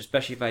lunch,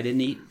 especially if I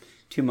didn't eat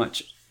too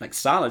much like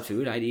solid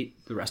food. I'd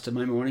eat the rest of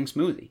my morning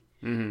smoothie.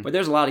 Mm-hmm. But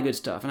there's a lot of good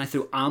stuff. And I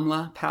threw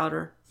amla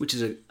powder, which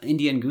is an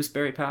Indian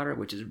gooseberry powder,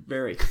 which is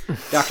very...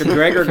 Dr.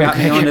 Greger got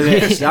me onto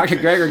this. Dr.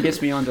 Greger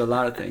gets me onto a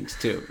lot of things,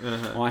 too.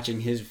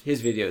 Watching his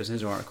videos and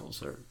his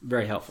articles are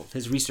very helpful.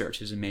 His research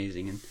is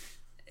amazing, and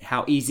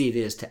how easy it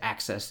is to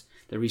access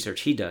the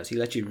research he does. He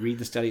lets you read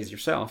the studies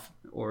yourself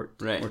or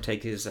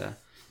take his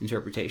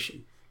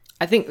interpretation.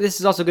 I think this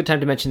is also a good time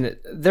to mention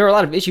that there are a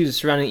lot of issues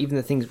surrounding even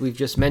the things we've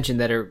just mentioned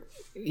that are,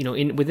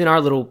 within our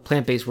little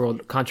plant-based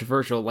world,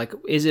 controversial. Like,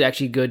 is it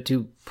actually good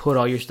to put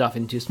all your stuff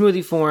into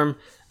smoothie form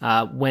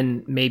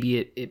when maybe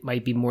it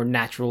might be more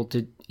natural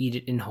to eat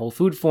it in whole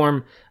food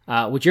form?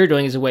 What you're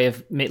doing is a way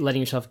of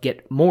letting yourself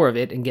get more of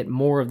it and get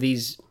more of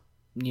these,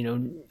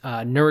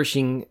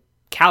 nourishing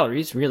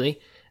calories,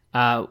 really.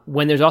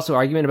 When there's also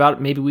argument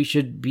about maybe we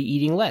should be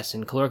eating less,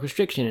 and caloric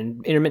restriction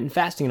and intermittent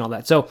fasting and all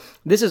that. So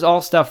this is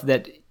all stuff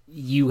that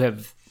you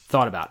have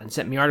thought about and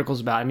sent me articles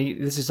about. I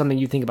mean, this is something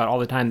you think about all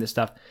the time, this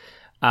stuff.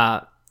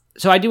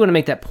 So I do want to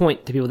make that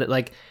point to people that,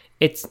 like,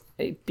 it's,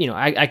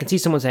 I can see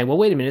someone saying, well,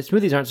 wait a minute,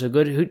 smoothies aren't so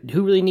good.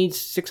 Who really needs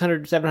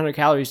 600, 700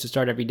 calories to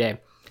start every day?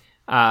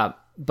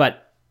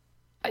 But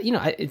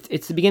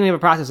it's the beginning of a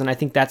process. And I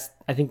think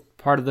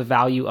part of the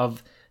value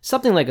of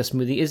something like a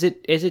smoothie is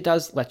it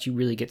does let you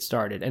really get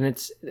started. And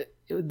it's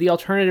the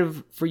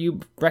alternative for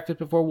you breakfast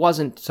before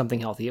wasn't something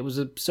healthy. It was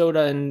a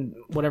soda and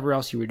whatever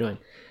else you were doing.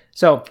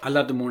 So I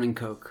love the morning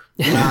Coke.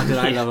 Wow, did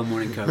I love a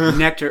morning Coke?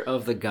 Nectar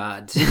of the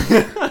gods.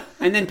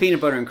 And then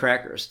peanut butter and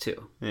crackers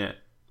too. Yeah.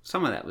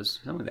 Some of that was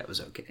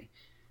okay.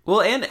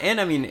 Well, and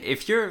I mean,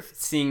 if you're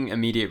seeing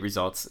immediate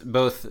results,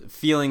 both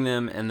feeling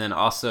them and then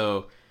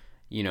also,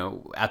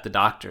 at the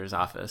doctor's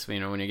office,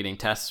 when you're getting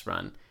tests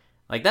run,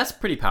 like, that's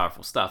pretty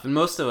powerful stuff. And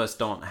most of us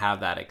don't have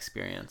that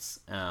experience,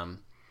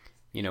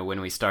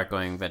 when we start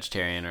going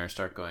vegetarian or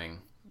start going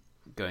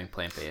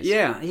plant-based.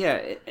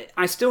 Yeah.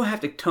 I still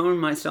have to tone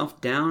myself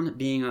down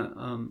being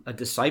a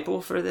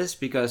disciple for this,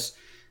 because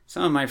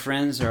some of my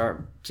friends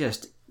are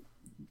just,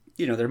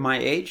 they're my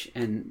age,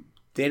 and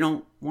they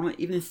don't want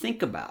to even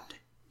think about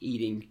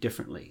eating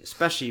differently,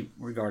 especially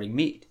regarding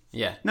meat.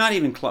 Yeah. Not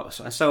even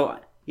close. So,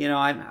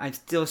 I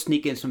still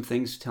sneak in some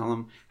things to tell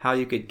them how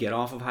you could get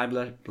off of high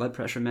blood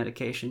pressure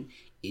medication,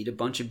 eat a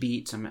bunch of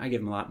beets. I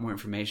give them a lot more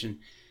information.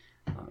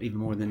 even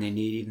more than they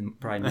need, even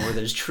probably more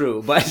than is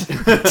true. But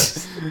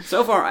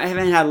so far, I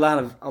haven't had a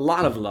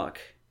lot of luck.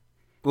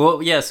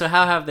 Well, yeah. So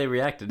how have they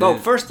reacted? Oh,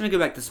 first let me go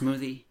back to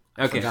smoothie.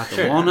 I Okay, forgot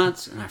sure. the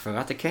walnuts and I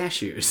forgot the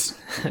cashews.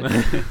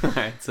 All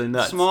right, so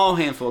nuts. Small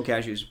handful of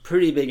cashews,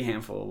 pretty big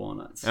handful of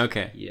walnuts.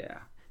 Okay, Yeah.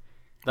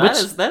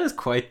 that is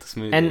quite the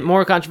smoothie. And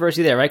more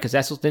controversy there, right? Because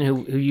Esselstyn,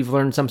 who you've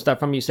learned some stuff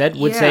from, you said,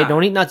 would say Yeah.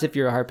 don't eat nuts if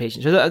you're a heart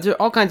patient. So there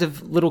are all kinds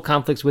of little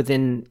conflicts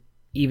within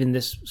even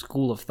this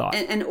school of thought.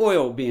 And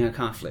oil being a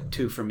conflict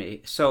too for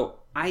me. So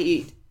I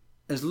eat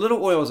as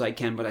little oil as I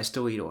can, but I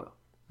still eat oil.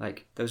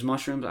 Like those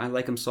mushrooms, I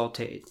like them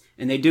sauteed,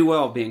 and they do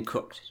well being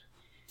cooked.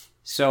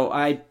 So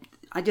I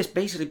just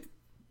basically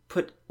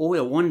put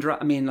oil, one drop.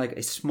 I mean, like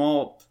a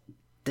small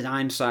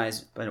dime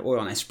size of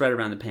oil, and I spread it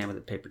around the pan with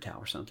a paper towel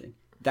or something.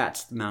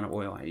 That's the amount of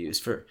oil I use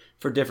for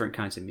different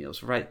kinds of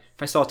meals. Right?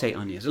 If I saute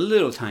onions, a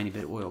little tiny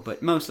bit of oil,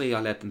 but mostly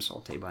I let them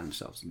saute by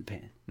themselves in the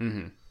pan.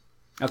 Mm-hmm.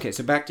 Okay,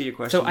 so back to your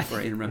question before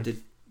I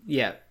interrupted.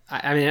 Yeah,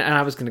 I mean, and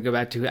I was going to go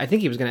back to, I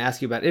think he was going to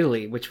ask you about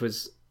Italy, which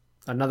was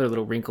another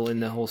little wrinkle in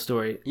the whole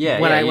story. Yeah,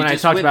 when yeah, you I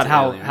just talked went about to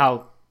how Italy, right?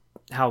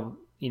 how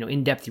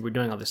in depth you were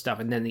doing all this stuff,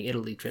 and then the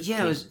Italy trip. Yeah,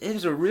 came. it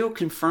was a real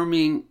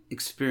confirming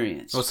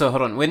experience. Well, so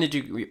hold on.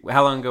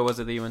 How long ago was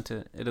it that you went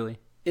to Italy?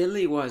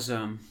 Italy was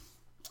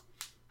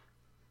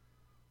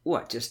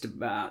just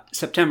about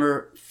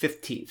September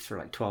 15th for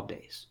like 12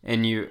 days.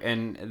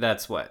 And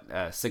that's what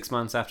 6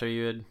 months after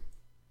you had,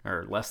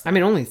 or less. I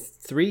mean, only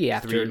 3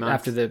 after 3 months?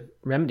 after the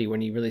remedy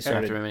when you really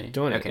started After Remedy.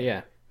 doing Okay. it.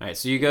 Yeah. All right,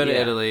 so you go to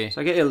Yeah. Italy,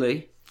 So I get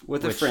Italy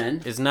with a which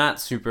friend. is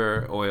not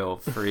super oil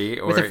free,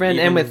 or With a friend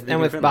even and with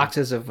vegan-friendly.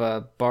 boxes of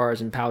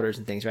bars and powders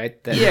and things,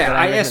 right? That I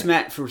recommend. asked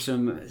Matt for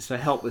some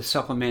help with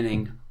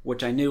supplementing,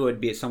 which I knew would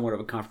be somewhat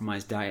of a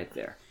compromised diet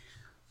there.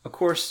 Of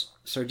course,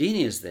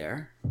 Sardinia's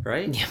there,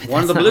 right? Yeah, but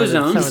One of the that's blue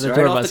not where zones, the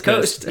right off Dorbus the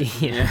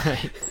coast. yeah,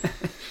 right.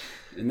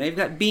 And they've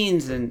got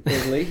beans in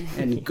Italy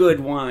and good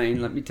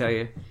wine, let me tell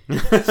you.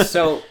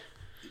 So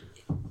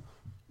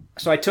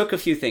I took a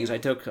few things. I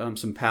took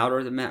some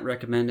powder that Matt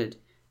recommended.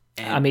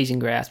 And, Amazing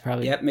Grass,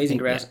 probably. Yep, Amazing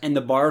Yeah. Grass. And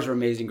the bars are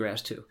Amazing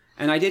Grass, too.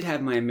 And I did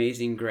have my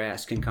Amazing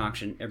Grass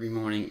concoction every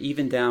morning,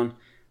 even down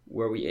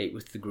where we ate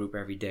with the group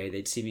every day.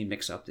 They'd see me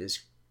mix up this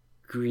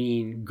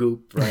green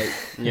goop, right?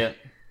 Yeah.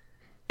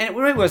 And it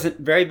really wasn't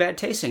very bad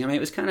tasting. I mean, it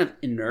was kind of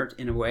inert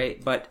in a way,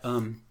 but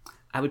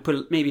I would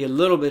put maybe a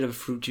little bit of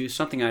fruit juice,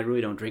 something I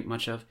really don't drink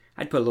much of.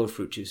 I'd put a little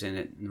fruit juice in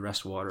it and the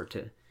rest water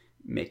to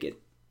make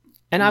it.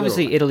 And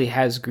obviously, little. Italy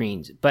has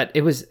greens, but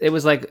it was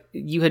like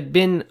you had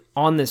been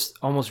on this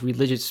almost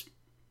religious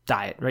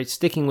diet, right?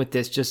 Sticking with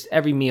this just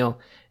every meal,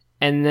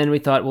 and then we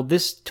thought, well,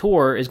 this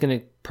tour is going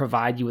to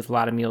provide you with a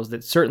lot of meals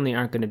that certainly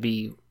aren't going to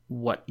be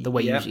the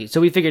way you Yep. usually eat.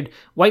 So we figured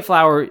white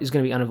flour is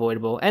going to be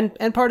unavoidable, and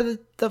part of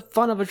the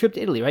fun of a trip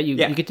to Italy, right? You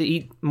get to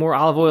eat more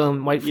olive oil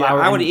and white Yeah,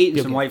 flour. I would and have eaten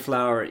feel some good. white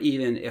flour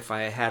even if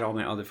I had all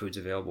my other foods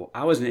available.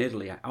 I was in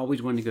Italy. I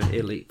always wanted to go to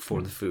Italy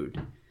for the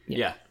food.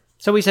 Yeah.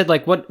 So we said,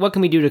 like, what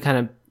can we do to kind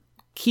of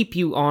keep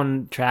you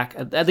on track?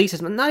 At least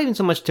it's not even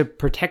so much to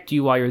protect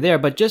you while you're there,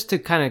 but just to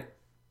kind of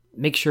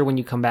make sure when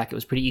you come back, it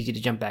was pretty easy to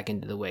jump back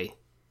into the way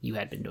you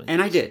had been doing.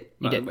 And I did.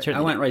 You did. I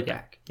Certainly went did. right Yeah.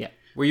 back. Yeah.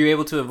 Were you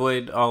able to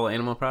avoid all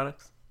animal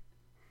products?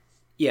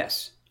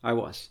 Yes, I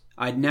was.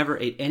 I'd never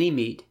ate any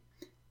meat.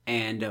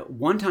 And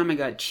one time I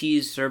got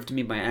cheese served to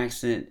me by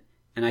accident,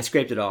 and I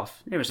scraped it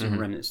off. There were some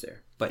remnants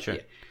there. But Sure.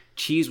 yeah,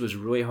 cheese was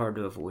really hard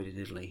to avoid in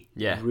Italy.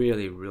 Yeah.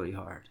 Really, really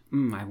hard.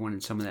 I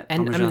wanted some of that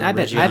And I Parmesan mean, I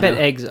bet Reggiano.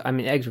 eggs. I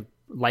mean, eggs were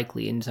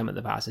likely in some of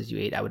the pastas you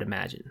ate. I would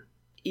imagine.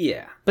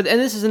 Yeah. But and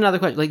this is another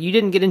question. Like, you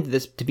didn't get into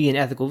this to be an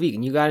ethical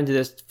vegan. You got into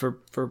this for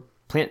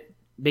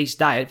plant-based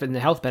diet and the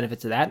health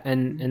benefits of that.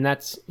 And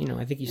that's,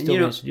 I think you And still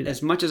managed to do that.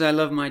 as much as I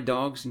love my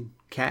dogs and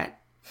cat,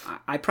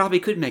 I probably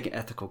could make an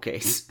ethical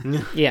case.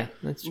 Yeah,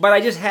 that's But I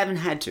just haven't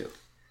had to.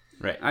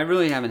 Right. I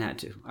really haven't had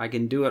to. I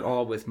can do it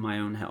all with my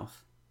own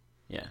health.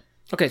 Yeah.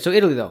 okay. So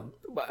Italy, though.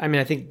 I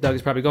mean, I think Doug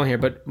is probably going here,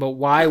 but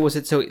why was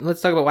it so?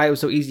 Let's talk about why it was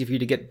so easy for you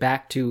to get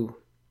back to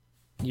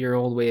your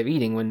old way of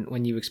eating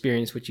when you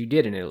experienced what you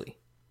did in Italy.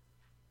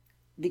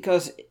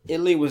 Because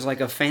Italy was like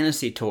a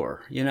fantasy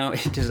tour,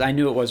 because I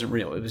knew it wasn't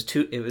real. It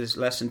was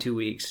less than 2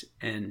 weeks,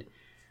 and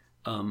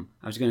I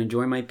was going to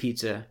enjoy my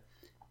pizza,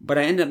 but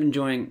I ended up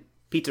enjoying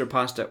pizza or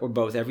pasta or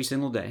both every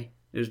single day.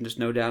 There's just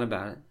no doubt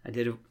about it. I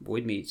did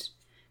avoid meats.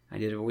 I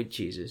did avoid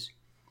cheeses.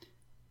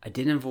 I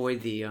didn't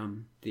avoid the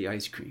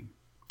ice cream,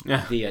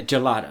 Yeah. the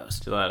gelatos.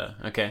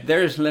 Gelato. Okay.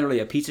 There is literally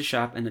a pizza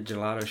shop and a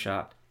gelato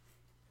shop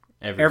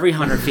Every every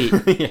 100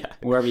 feet. yeah.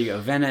 Wherever you go,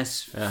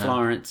 Venice,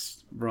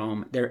 Florence,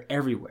 Rome, they're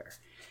everywhere.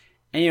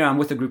 And I'm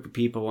with a group of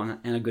people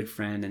and a good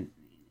friend, and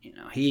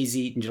he's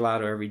eating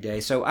gelato every day.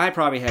 So I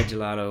probably had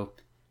gelato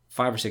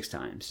 5 or 6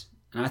 times,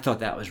 and I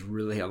thought that was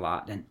really a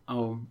lot. And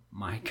oh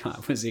my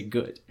God, was it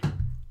good?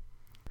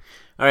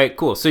 All right,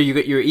 cool. So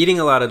you're eating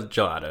a lot of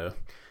gelato.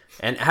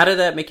 And how did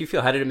that make you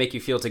feel? How did it make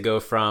you feel to go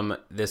from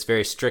this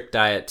very strict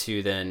diet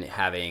to then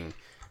having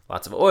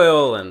lots of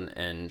oil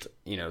and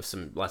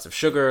lots of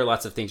sugar,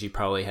 lots of things you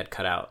probably had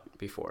cut out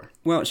before.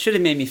 Well, it should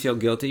have made me feel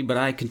guilty, but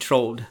I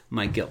controlled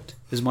my guilt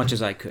as much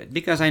as I could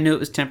because I knew it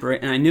was temporary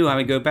and I knew I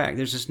would go back.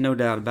 There's just no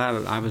doubt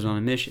about it. I was on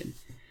a mission.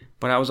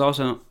 But I was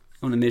also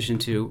on a mission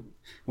to,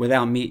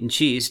 without meat and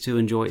cheese, to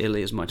enjoy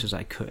Italy as much as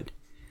I could.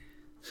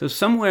 So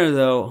somewhere,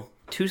 though,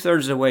 2/3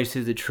 of the way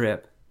through the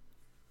trip,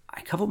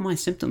 a couple of my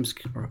symptoms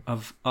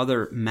of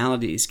other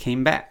maladies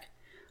came back.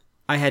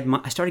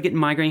 I started getting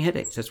migraine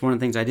headaches. That's one of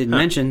the things I didn't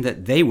mention,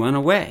 that they went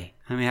away.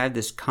 I mean, I had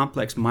this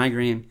complex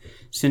migraine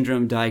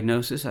syndrome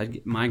diagnosis. I'd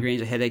get migraines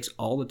and headaches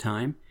all the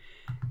time.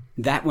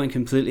 That went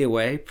completely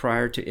away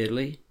prior to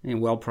Italy,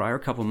 and well prior, a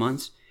couple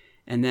months.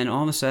 And then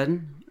all of a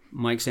sudden,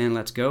 Mike saying,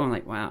 let's go. I'm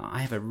like, wow, I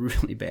have a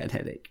really bad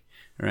headache,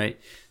 right?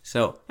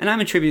 So, and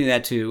I'm attributing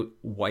that to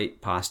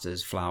white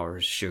pastas,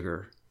 flours,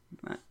 sugar.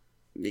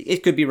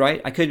 It could be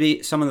right. I could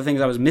be some of the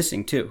things I was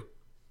missing too,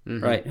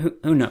 right?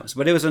 Who knows?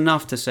 But it was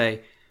enough to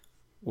say,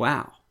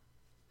 wow.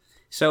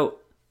 So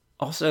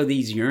also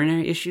these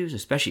urinary issues,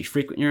 especially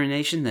frequent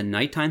urination, the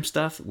nighttime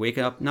stuff, wake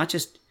up, not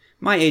just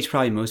my age,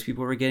 probably most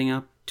people were getting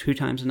up 2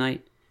 times a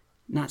night,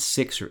 not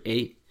 6 or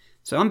 8.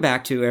 So I'm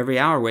back to every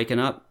hour waking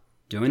up,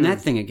 doing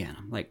that thing again.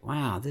 I'm like,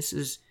 wow, this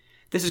is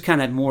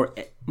kind of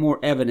more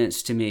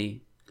evidence to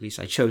me. At least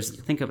I chose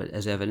to think of it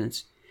as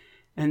evidence.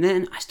 And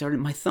then I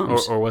started my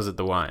thumbs. Or was it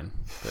the wine?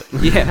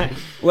 Yeah.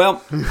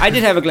 Well, I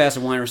did have a glass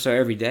of wine or so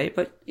every day,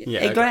 but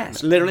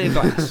glass, literally a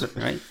glass,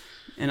 right?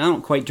 And I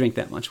don't quite drink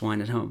that much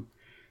wine at home.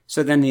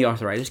 So then the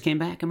arthritis came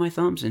back in my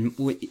thumbs, and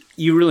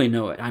you really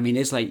know it. I mean,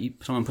 it's like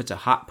someone puts a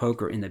hot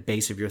poker in the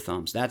base of your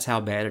thumbs. That's how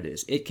bad it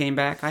is. It came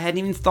back. I hadn't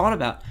even thought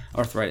about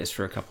arthritis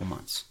for a couple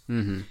months.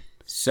 Mm-hmm.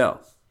 So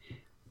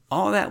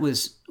all that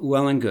was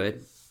well and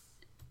good.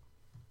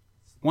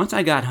 Once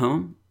I got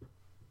home,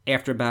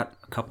 after about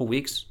a couple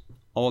weeks,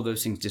 all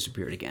those things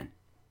disappeared again.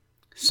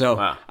 So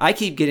wow. I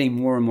keep getting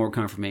more and more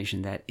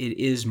confirmation that it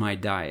is my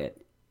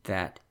diet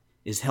that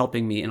is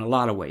helping me in a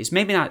lot of ways.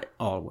 Maybe not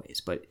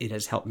always, but it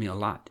has helped me a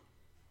lot.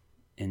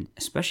 And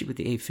especially with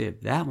the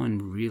AFib, that one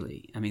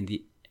really, I mean,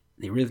 the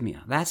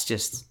arrhythmia, that's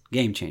just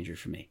game changer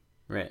for me.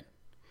 Right.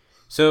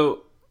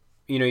 So,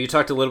 you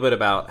talked a little bit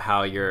about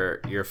how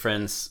your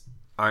friends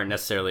aren't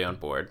necessarily on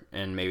board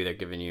and maybe they're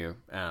giving you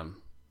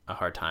a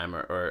hard time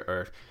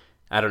or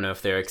I don't know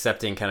if they're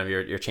accepting kind of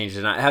your changes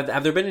or not.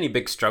 Have there been any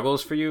big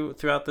struggles for you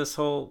throughout this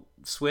whole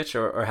switch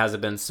or has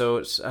it been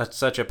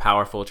such a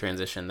powerful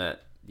transition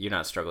that you're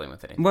not struggling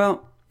with anything?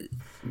 Well,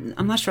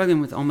 I'm not struggling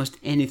with almost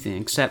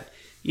anything except,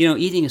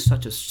 eating is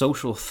such a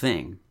social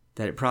thing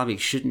that it probably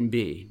shouldn't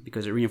be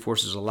because it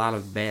reinforces a lot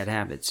of bad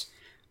habits.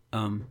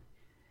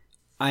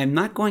 I'm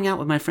not going out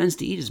with my friends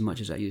to eat as much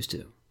as I used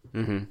to.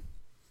 Mm-hmm.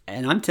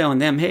 And I'm telling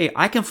them, hey,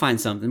 I can find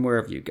something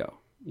wherever you go.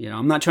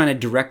 I'm not trying to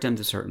direct them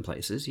to certain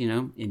places,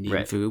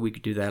 Indian food. We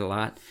could do that a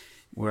lot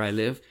where I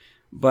live.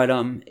 But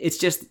it's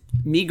just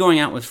me going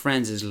out with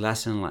friends is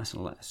less and less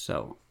and less.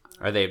 So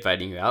are they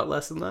inviting you out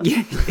less and less?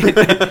 Yeah.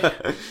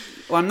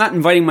 Well, I'm not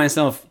inviting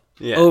myself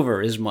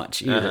over as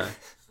much either. Uh-huh.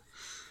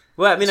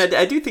 Well, I mean,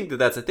 I do think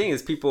that's the thing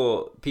is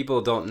people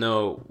don't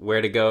know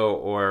where to go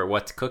or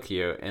what to cook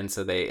you, and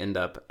so they end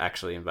up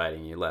actually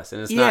inviting you less.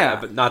 And it's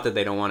not that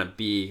they don't want to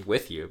be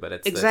with you, but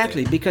it's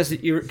exactly because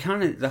you're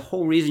kind of the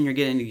whole reason you're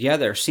getting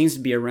together seems to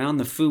be around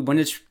the food when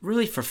it's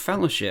really for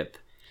fellowship,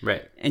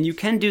 right? And you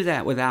can do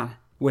that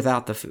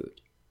without the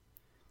food.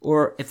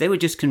 Or if they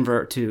would just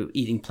convert to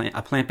eating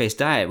a plant-based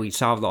diet, we'd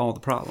solve all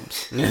the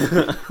problems.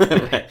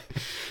 Right.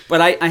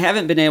 But I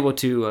haven't been able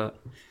to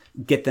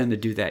get them to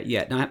do that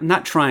yet. Now, I'm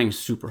not trying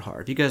super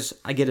hard because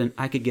I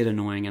could get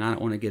annoying, and I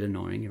don't want to get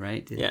annoying,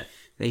 right? Yeah.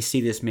 They see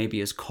this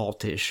maybe as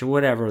cultish or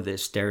whatever the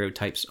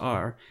stereotypes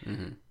are.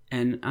 Mm-hmm.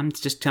 And I'm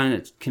just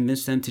trying to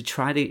convince them to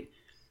try to,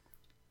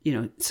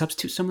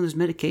 substitute some of those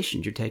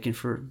medications you're taking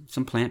for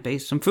some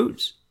plant-based, some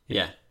foods.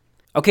 Yeah.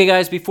 Okay,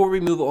 guys, before we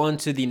move on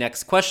to the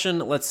next question,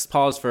 let's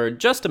pause for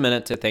just a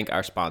minute to thank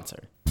our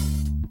sponsor.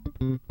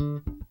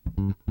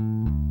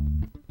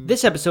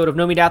 This episode of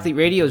No Meat Athlete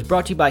Radio is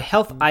brought to you by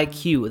Health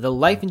IQ, the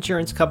life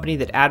insurance company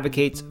that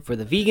advocates for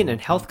the vegan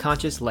and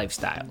health-conscious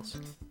lifestyles.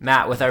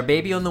 Matt, with our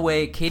baby on the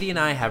way, Katie and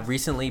I have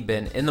recently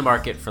been in the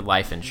market for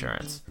life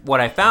insurance. What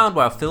I found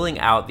while filling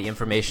out the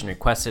information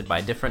requested by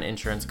different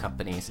insurance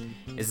companies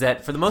is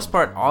that for the most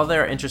part, all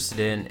they're interested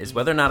in is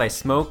whether or not I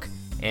smoke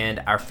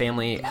and our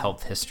family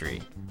health history.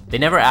 They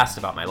never asked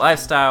about my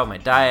lifestyle, my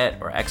diet,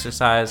 or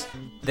exercise.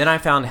 Then I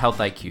found Health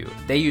IQ.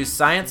 They use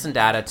science and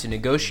data to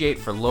negotiate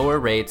for lower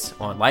rates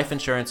on life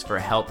insurance for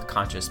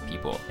health-conscious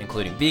people,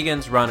 including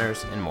vegans,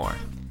 runners, and more.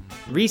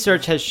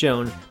 Research has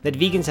shown that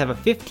vegans have a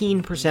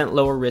 15%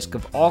 lower risk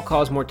of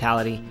all-cause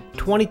mortality,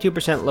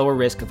 22% lower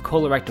risk of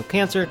colorectal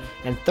cancer,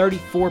 and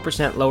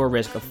 34% lower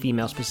risk of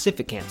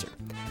female-specific cancer.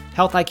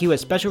 Health IQ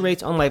has special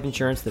rates on life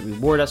insurance that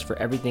reward us for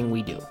everything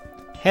we do.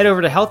 Head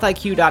over to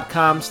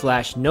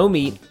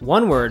healthiq.com/no-meat,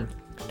 one word,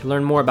 to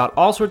learn more about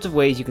all sorts of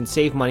ways you can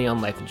save money on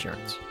life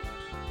insurance.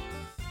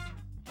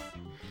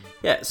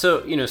 Yeah,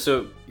 so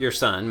your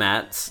son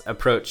Matt's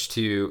approach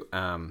to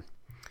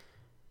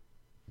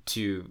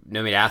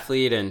No Meat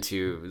Athlete and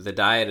to the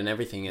diet and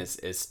everything is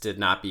to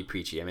not be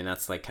preachy. I mean,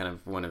 that's like kind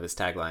of one of his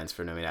taglines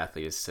for No Meat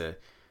Athlete is to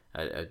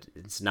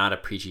it's not a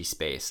preachy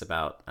space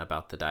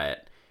about the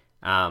diet.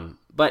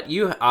 But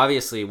you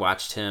obviously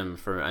watched him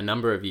for a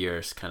number of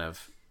years kind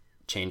of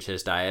change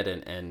his diet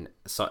and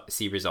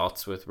see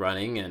results with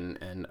running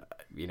and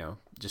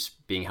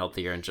just being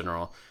healthier in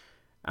general.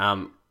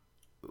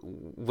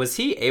 Was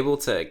he able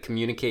to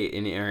communicate or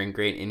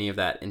integrate any of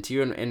that into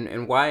you?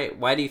 And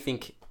why do you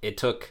think it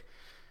took,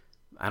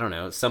 I don't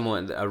know,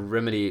 the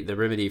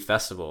Remedy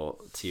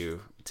Festival to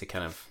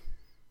kind of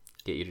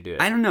get you to do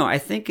it? I don't know. I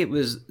think it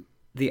was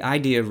the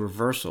idea of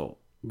reversal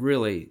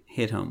really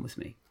hit home with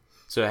me.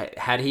 So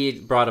had he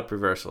brought up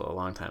reversal a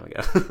long time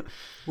ago?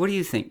 What do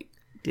you think?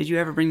 Did you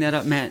ever bring that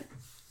up, Matt?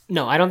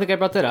 No, I don't think I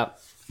brought that up.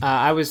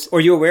 Were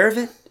you aware of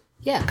it?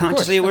 Yeah,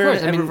 consciously of aware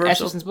course. of I mean,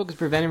 reversal? Eshelson's book is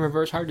Prevent and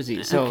Reverse Heart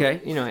Disease. So,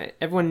 okay.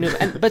 Everyone knew.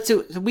 But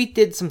so we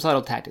did some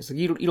subtle tactics. Like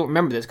you don't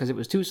remember this because it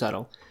was too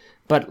subtle.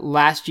 But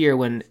last year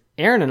when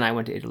Erin and I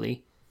went to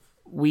Italy,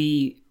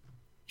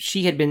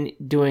 she had been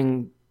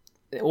doing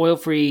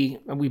oil-free.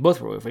 We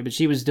both were oil-free, but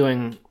she was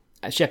doing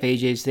Chef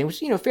AJ's thing,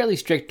 which is, fairly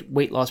strict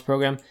weight loss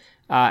program.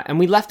 And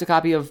we left a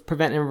copy of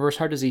Prevent and Reverse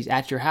Heart Disease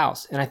at your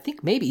house. And I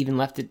think maybe even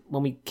left it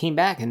when we came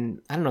back.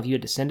 And I don't know if you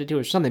had to send it to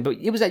her or something, but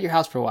it was at your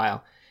house for a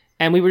while.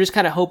 And we were just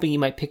kind of hoping you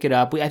might pick it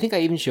up. I think I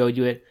even showed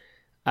you it.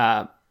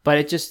 But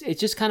it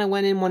just kind of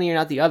went in one ear and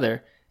out the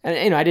other.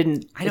 And, I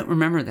don't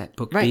remember that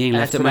book being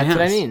left at my house.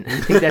 That's what I mean.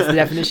 I think that's the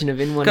definition of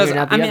in one ear and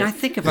out the other. I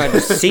think if I'd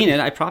seen it,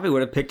 I probably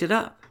would have picked it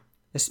up.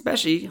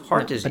 Especially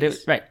heart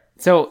disease. Right.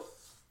 So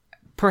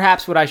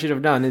perhaps what I should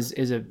have done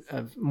is a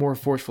more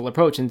forceful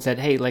approach and said,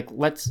 hey, like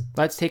let's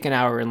take an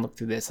hour and look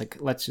through this. Like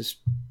let's just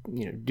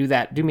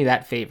do me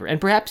that favor.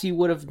 And perhaps you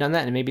would have done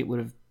that, and maybe it would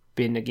have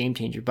been a game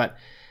changer. But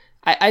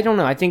I don't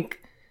know. I think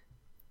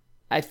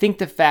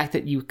the fact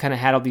that you kind of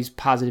had all these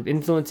positive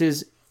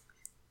influences,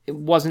 it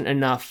wasn't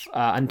enough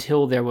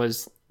until there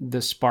was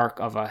the spark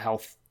of a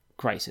health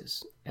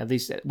crisis. At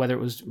least whether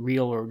it was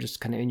real or just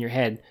kind of in your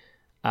head.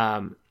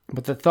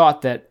 But the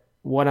thought that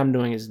what I'm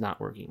doing is not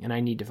working and I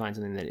need to find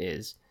something that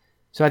is.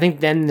 So I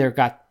think then there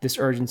got this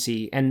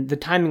urgency, and the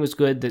timing was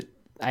good that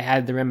I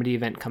had the Remedy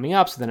event coming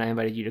up. So then I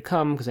invited you to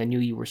come because I knew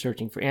you were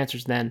searching for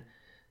answers then.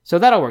 So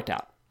that all worked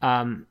out.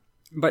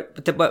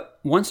 But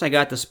once I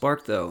got the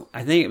spark, though,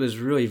 I think it was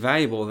really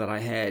valuable that I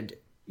had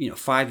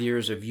 5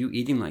 years of you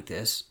eating like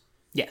this.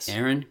 Yes,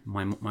 Erin,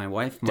 my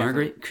wife,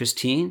 Margaret, definitely.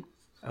 Christine.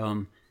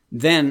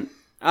 Then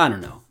I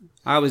don't know.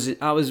 I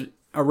was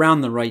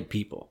around the right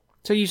people.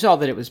 So you saw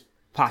that it was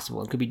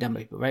possible and could be done by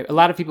people, right? A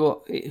lot of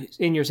people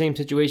in your same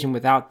situation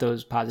without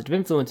those positive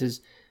influences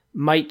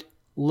might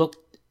look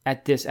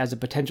at this as a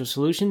potential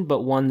solution,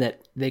 but one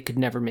that they could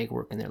never make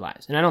work in their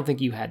lives. And I don't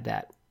think you had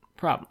that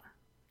problem.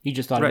 You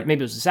just thought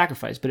maybe it was a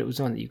sacrifice, but it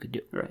was one that you could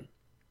do. Right.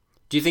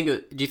 Do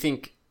you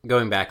think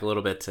going back a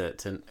little bit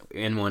to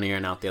in one ear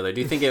and out the other,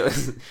 do you think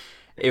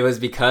it was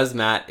because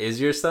Matt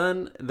is your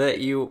son that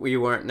you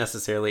weren't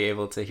necessarily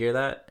able to hear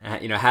that?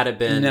 Had it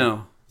been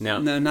No,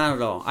 not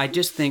at all. I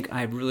just think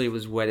I really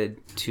was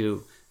wedded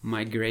to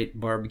my great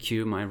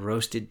barbecue, my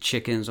roasted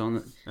chickens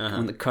on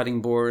the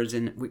cutting boards,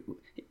 and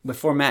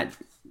before Matt,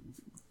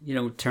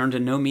 turned into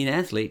No Meat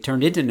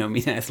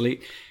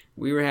Athlete,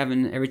 we were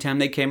having, every time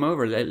they came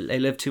over, they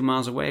lived 2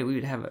 miles away, we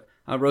would have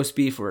a roast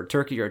beef or a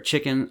turkey or a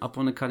chicken up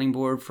on the cutting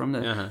board from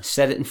the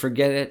set it and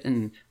forget it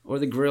or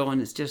the grill,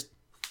 and it's just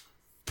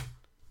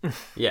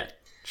yeah,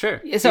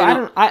 sure. So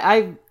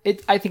I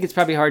think it's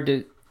probably hard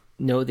to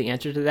know the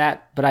answer to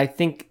that, but I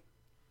think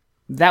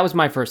that was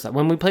my first thought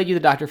when we played you the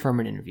Dr.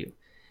 Furman interview,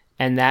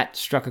 and that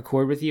struck a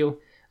chord with you.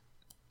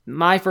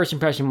 My first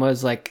impression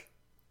was like,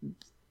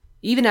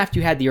 even after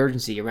you had the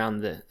urgency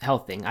around the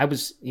health thing, I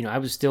was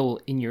still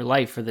in your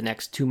life for the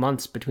next 2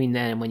 months between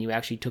then and when you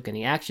actually took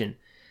any action.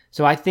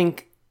 So I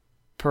think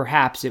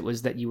perhaps it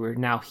was that you were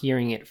now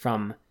hearing it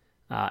from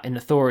an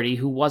authority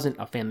who wasn't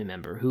a family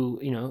member,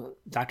 who,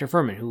 Dr.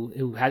 Furman, who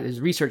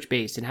is research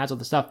based and has all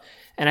the stuff.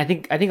 And I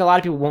think a lot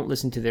of people won't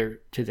listen to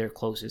their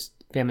closest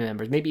family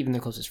members, maybe even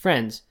their closest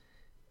friends,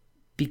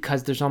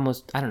 because there's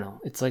almost, I don't know,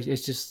 it's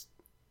just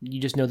you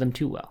just know them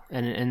too well,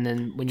 and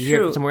then when you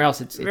hear it from somewhere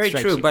else, it's very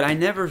true. you. But I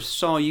never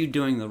saw you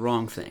doing the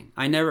wrong thing.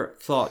 I never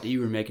thought that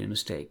you were making a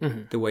mistake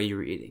the way you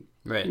were eating.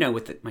 Right.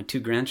 With my 2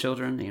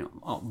 grandchildren,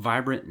 all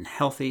vibrant and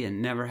healthy, and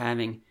never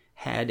having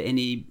had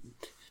any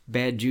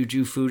bad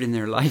juju food in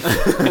their life.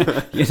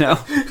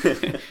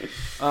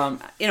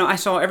 I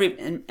saw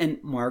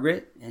and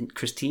Margaret and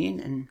Christine,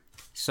 and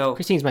so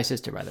Christine's my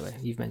sister, by the way.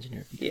 You've mentioned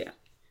her. Yeah.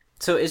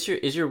 So is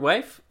your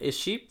wife, is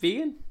she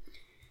vegan?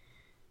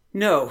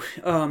 No.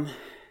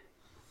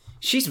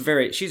 She's a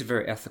very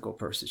ethical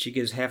person. She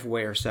gives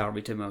halfway her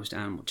salary to most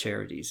animal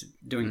charities.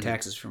 Doing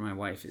taxes for my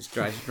wife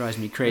drives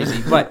me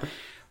crazy. But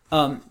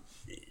not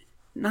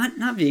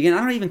vegan. I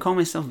don't even call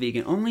myself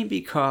vegan, only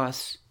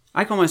because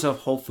I call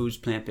myself whole foods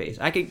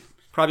plant-based. I could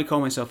probably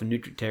call myself a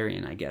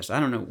nutritarian, I guess. I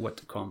don't know what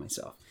to call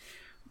myself.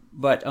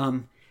 But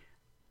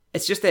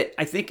it's just that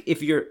I think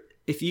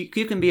if if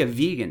you can be a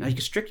vegan, like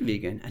a strict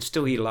vegan, and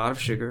still eat a lot of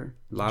sugar,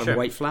 a lot of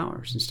white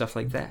flours and stuff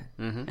like that,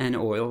 and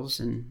oils,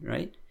 and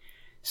right.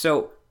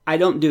 So I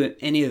don't do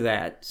any of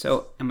that.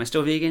 So am I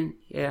still vegan?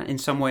 Yeah, in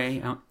some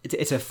way.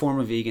 It's a form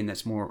of vegan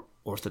that's more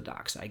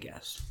orthodox, I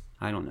guess.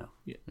 I don't know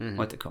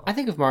what to call it. I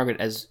think of Margaret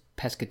as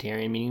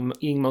pescatarian, meaning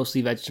eating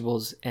mostly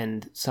vegetables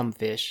and some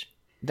fish.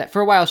 That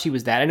for a while she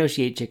was that. I know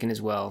she ate chicken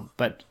as well,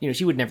 but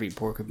she would never eat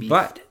pork or beef.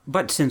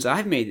 But since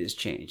I've made this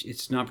change,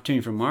 it's an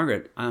opportunity for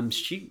Margaret. I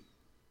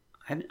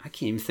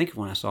can't even think of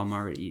when I saw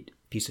Margaret eat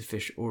a piece of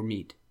fish or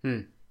meat.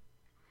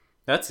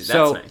 That's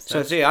nice.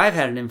 So see, I've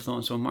had an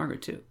influence on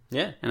Margaret too.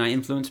 Yeah. And I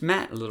influenced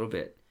Matt a little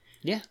bit.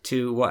 Yeah.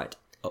 To what?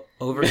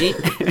 Overeat?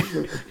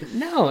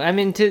 No, I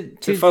mean to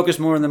focus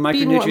more on the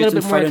micronutrients, be a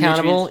little bit more and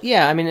accountable.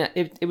 Yeah, I mean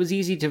it was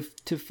easy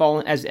to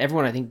fall, as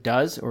everyone I think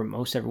does, or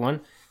most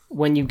everyone,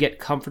 when you get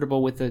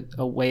comfortable with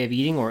a way of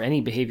eating or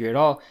any behavior at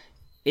all.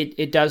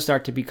 It does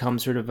start to become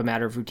sort of a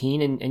matter of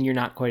routine, and you're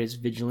not quite as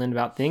vigilant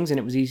about things. And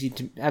it was easy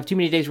to have too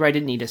many days where I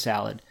didn't eat a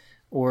salad,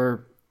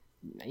 or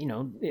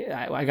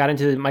I got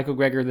into Michael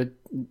Greger,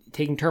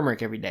 taking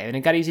turmeric every day, and it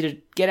got easy to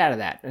get out of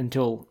that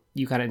until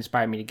you kind of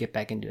inspired me to get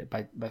back into it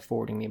by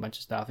forwarding me a bunch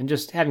of stuff and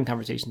just having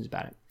conversations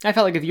about it. I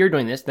felt like if you're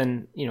doing this,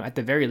 then at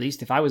the very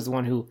least, if I was the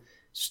one who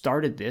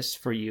started this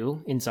for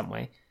you in some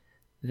way,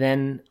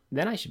 then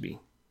I should be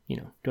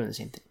doing the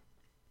same thing.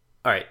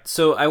 All right,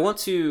 so I want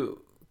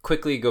to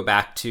quickly go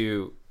back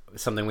to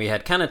something we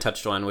had kind of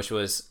touched on, which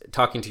was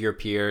talking to your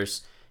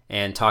peers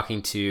and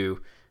talking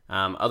to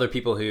other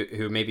people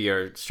who maybe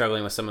are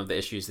struggling with some of the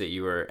issues that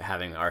you were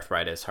having,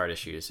 arthritis, heart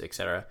issues,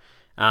 etc.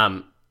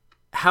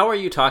 How are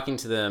you talking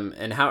to them,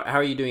 and how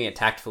are you doing it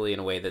tactfully in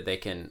a way that they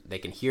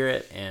can hear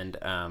it and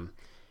and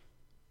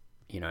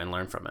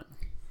learn from it?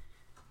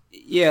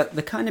 Yeah,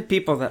 the kind of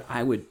people that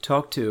I would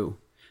talk to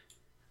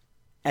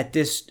at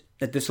this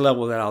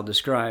level that I'll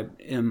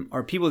describe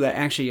are people that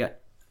actually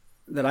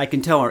that I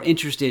can tell are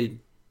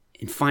interested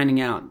in finding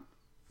out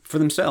for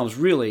themselves,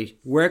 really,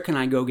 where can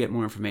I go get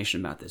more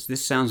information about this?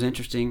 This sounds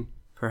interesting.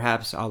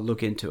 Perhaps I'll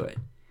look into it.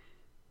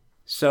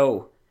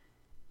 So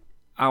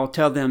I'll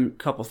tell them a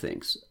couple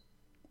things.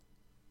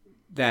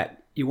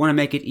 That you want to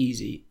make it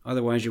easy,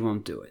 otherwise you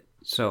won't do it.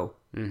 So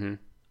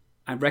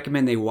I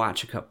recommend they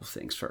watch a couple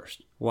things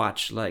first.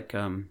 Watch like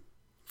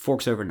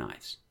Forks Over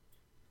Knives.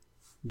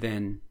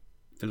 Then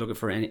if they're looking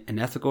for an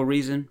ethical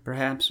reason,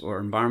 perhaps, or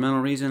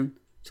environmental reason,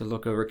 to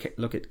look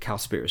at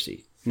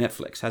Cowspiracy.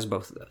 Netflix has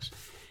both of those.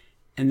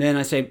 And then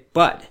I say,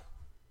 but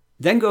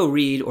then go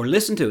read or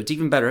listen to, it's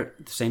even better,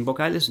 the same book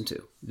I listened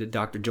to, the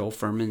Dr. Joel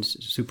Fuhrman's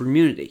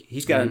Superimmunity.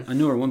 He's got a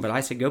newer one, but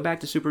I say go back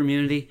to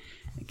Superimmunity,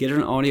 get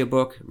an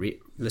audiobook,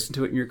 listen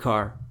to it in your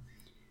car.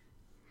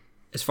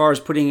 As far as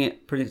putting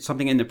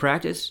something into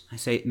practice, I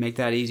say make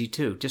that easy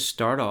too. Just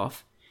start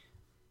off.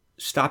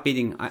 Stop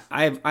eating.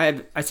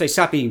 I say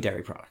stop eating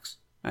dairy products.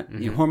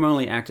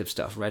 Hormonally active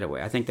stuff right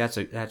away. I think that's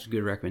a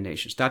good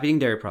recommendation. Stop eating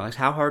dairy products.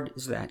 How hard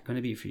is that going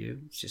to be for you?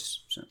 It's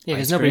just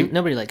because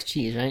nobody likes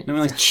cheese, right?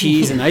 Nobody likes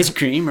cheese and ice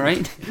cream,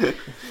 right?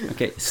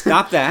 Okay,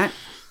 stop that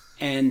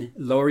and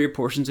lower your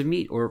portions of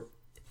meat, or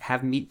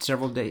have meat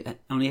several days,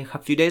 only a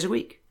few days a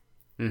week.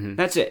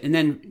 That's it, and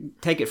then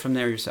take it from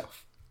there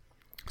yourself.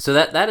 So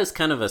that is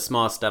kind of a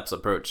small steps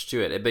approach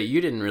to it, but you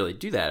didn't really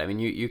do that. I mean,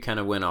 you kind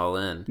of went all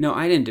in. No,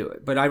 I didn't do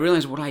it, but I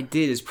realized what I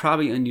did is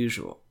probably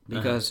unusual.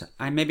 Because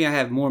maybe I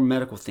have more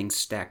medical things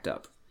stacked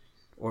up.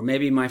 Or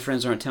maybe my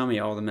friends aren't telling me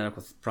all the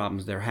medical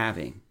problems they're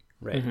having.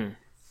 Right. Who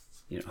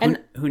knows? And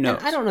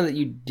I don't know that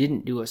you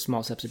didn't do a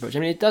small steps approach. I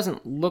mean, it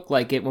doesn't look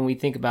like it when we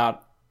think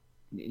about,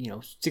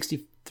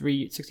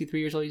 63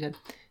 years old, you said?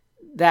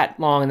 That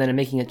long, and then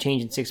making a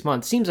change in 6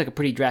 months seems like a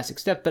pretty drastic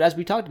step. But as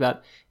we talked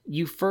about,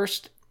 you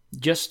first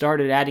just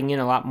started adding in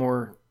a lot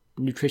more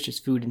nutritious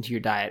food into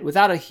your diet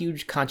without a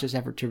huge conscious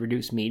effort to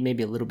reduce meat,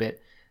 maybe a little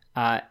bit.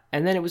 And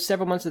then it was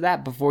several months of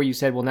that before you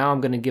said, well, now I'm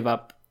going to give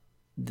up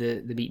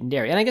the meat and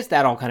dairy. And I guess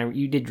that all kind of,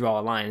 you did draw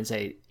a line and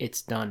say,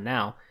 it's done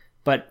now.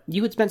 But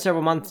you had spent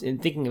several months in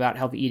thinking about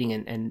healthy eating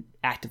and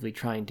actively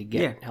trying to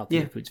get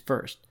healthy foods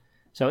first.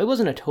 So it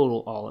wasn't a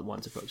total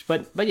all-at-once approach.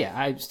 But yeah,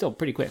 I'm still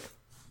pretty quick.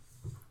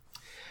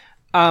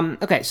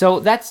 Okay, so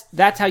that's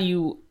how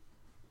you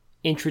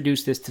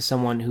introduce this to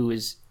someone who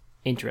is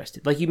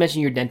interested. Like you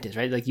mentioned your dentist,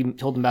 right? Like you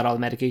told them about all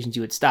the medications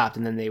you had stopped,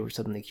 and then they were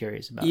suddenly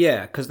curious about.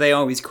 Yeah, because they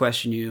always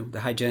question you. The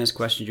hygienist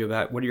questions you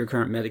about what are your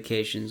current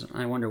medications.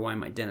 I wonder why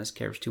my dentist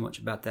cares too much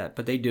about that,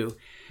 but they do.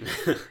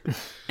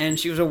 And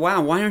she was like,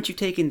 wow, why aren't you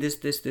taking this,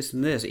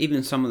 and this?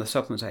 Even some of the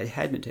supplements I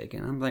had been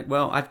taking. I'm like,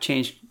 well, I've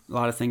changed a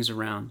lot of things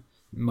around,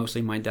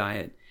 mostly my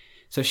diet.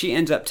 So she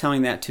ends up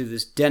telling that to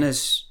this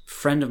dentist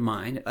friend of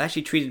mine. I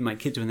actually treated my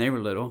kids when they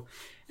were little,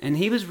 and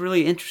he was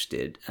really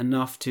interested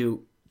enough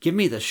to give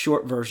me the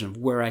short version of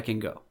where I can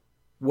go.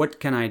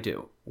 What can I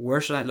do? Where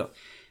should I look?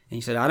 And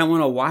he said, I don't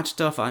want to watch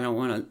stuff. I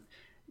want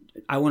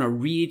to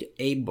read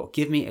a book.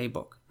 Give me a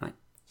book.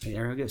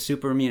 There we go.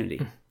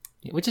 Superimmunity.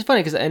 Which is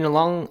funny because in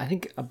I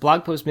think a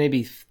blog post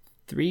maybe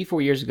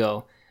 3-4 years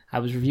ago, I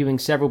was reviewing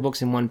several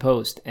books in one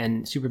post,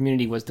 and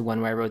Superimmunity was the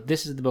one where I wrote,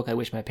 this is the book I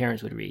wish my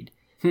parents would read.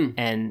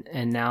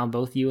 and now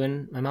both you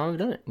and my mom have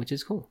done it, which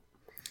is cool.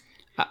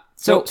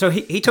 So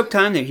he took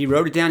time there. He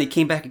wrote it down. He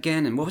came back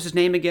again. And what was his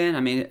name again?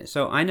 I mean,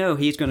 so I know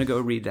he's going to go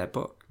read that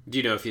book. Do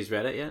you know if he's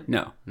read it yet?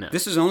 No. No.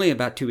 This is only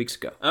about 2 weeks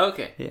ago. Oh,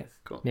 okay. Yeah.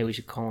 Cool. Maybe we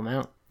should call him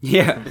out.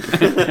 Yeah.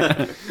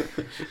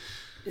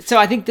 So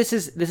I think this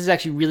is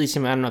actually really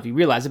similar. I don't know if you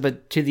realize it,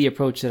 but to the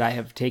approach that I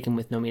have taken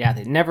with No Meat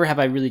Athlete. Never have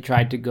I really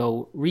tried to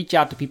go reach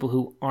out to people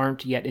who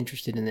aren't yet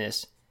interested in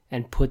this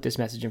and put this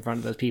message in front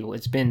of those people.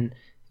 It's been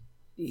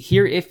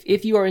here.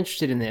 If you are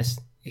interested in this,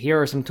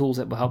 here are some tools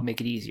that will help make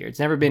it easier. It's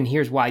never been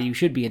here's why you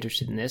should be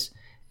interested in this,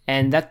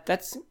 and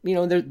that's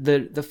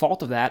the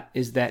fault of that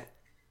is that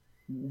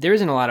there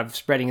isn't a lot of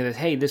spreading of this.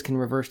 Hey, this can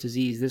reverse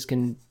disease. This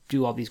can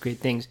do all these great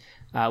things,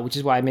 which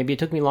is why maybe it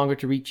took me longer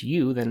to reach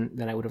you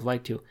than I would have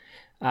liked to.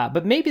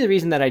 But maybe the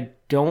reason that I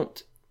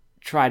don't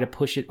try to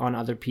push it on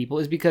other people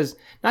is because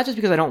not just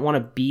because I don't want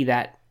to be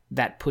that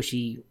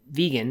pushy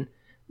vegan,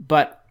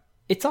 but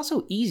it's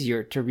also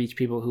easier to reach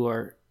people who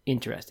are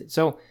interested.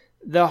 So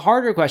the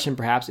harder question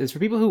perhaps is for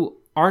people who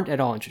aren't at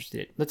all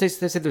interested. Let's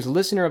say there's a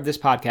listener of this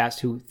podcast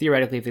who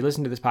theoretically, if they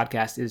listen to this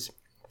podcast, is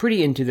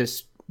pretty into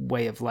this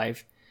way of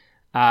life.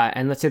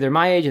 And let's say they're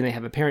my age and they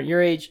have a parent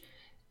your age,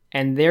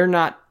 and they're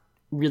not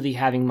really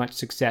having much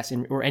success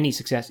or any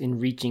success in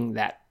reaching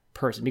that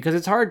person, because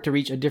it's hard to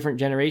reach a different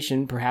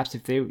generation, perhaps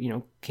if they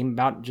came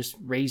about just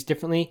raised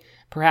differently,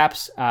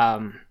 perhaps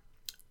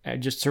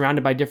just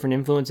surrounded by different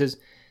influences.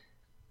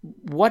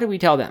 What do we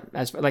tell them?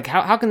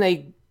 How can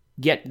they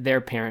get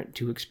their parent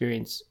to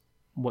experience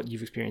what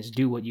you've experienced,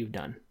 do what you've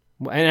done?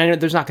 And I know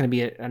there's not going to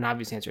be an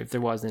obvious answer. If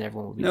there was, then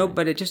everyone would be. No, doing it.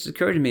 but it just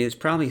occurred to me it's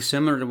probably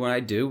similar to what I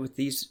do with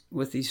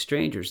these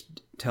strangers.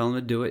 Tell them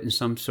to do it in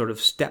some sort of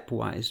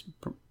stepwise,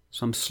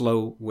 some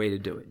slow way to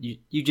do it.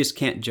 You just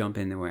can't jump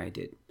in the way I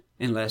did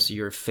unless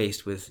you're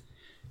faced with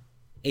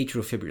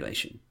atrial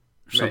fibrillation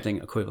or something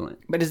equivalent.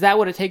 But is that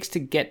what it takes to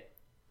get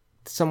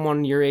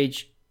someone your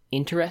age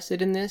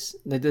interested in this?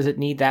 Does it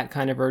need that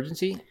kind of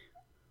urgency?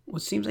 Well,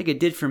 it seems like it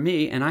did for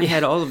me, and I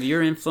had all of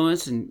your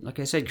influence, and like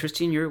I said,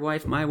 Christine, your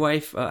wife, my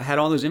wife, had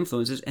all those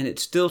influences, and it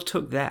still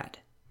took that.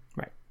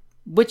 Right.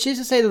 Which is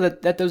to say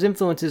that those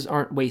influences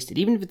aren't wasted.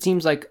 Even if it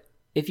seems like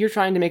if you're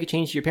trying to make a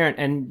change to your parent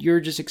and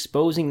you're just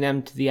exposing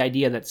them to the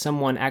idea that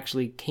someone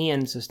actually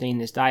can sustain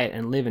this diet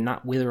and live and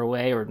not wither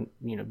away or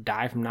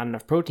die from not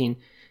enough protein,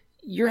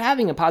 you're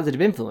having a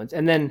positive influence.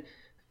 And then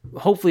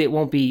hopefully it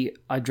won't be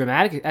a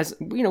dramatic, as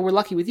we're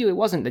lucky with you, it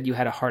wasn't that you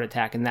had a heart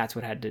attack and that's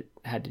what had to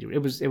do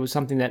it. It was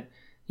something that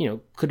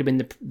could have been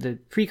the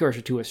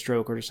precursor to a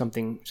stroke or to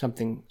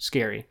something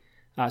scary.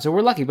 So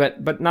we're lucky,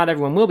 but not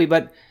everyone will be.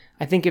 But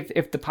I think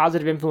if the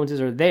positive influences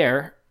are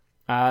there,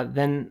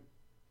 then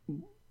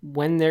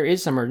when there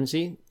is some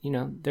urgency,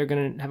 they're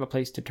going to have a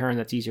place to turn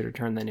that's easier to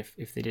turn than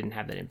if they didn't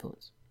have that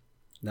influence.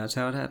 That's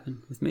how it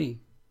happened with me.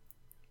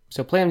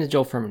 So play them the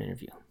Joel Fuhrman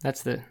interview.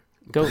 That's the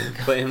go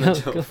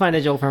find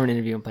a Joel Fuhrman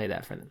interview and play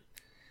that for them.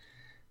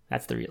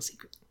 That's the real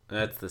secret.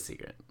 That's the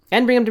secret.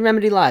 And bring them to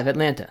Remedy Live,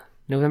 Atlanta,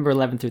 November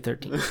 11th through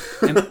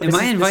 13th. Am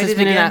I invited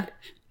again?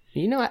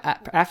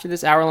 After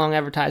this hour-long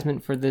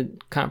advertisement for the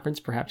conference,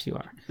 perhaps you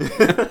are.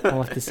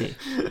 We'll have to see.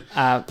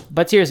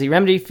 But seriously,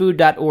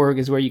 remedyfood.org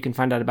is where you can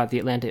find out about the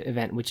Atlanta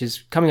event, which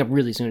is coming up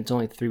really soon. It's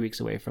only 3 weeks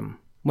away from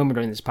when we're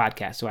doing this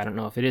podcast, so I don't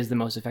know if it is the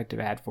most effective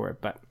ad for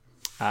it, but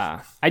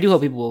I do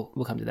hope people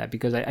will come to that,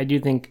 because I do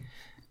think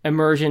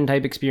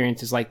immersion-type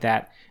experiences like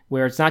that,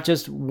 where it's not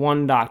just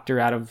one doctor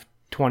out of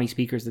 20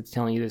 speakers that's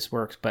telling you this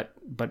works, but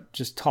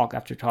just talk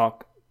after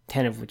talk,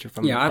 10 of which are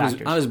from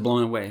doctors. I was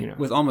blown away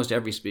with almost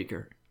every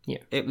speaker. Yeah,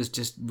 it was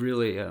just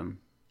really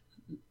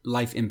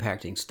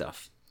life-impacting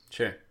stuff.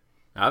 Sure,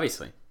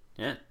 obviously,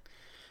 yeah.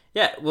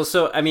 Well,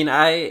 so I mean,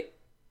 I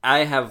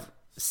have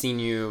seen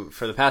you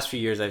for the past few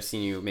years. I've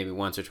seen you maybe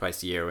once or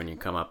twice a year when you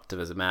come up to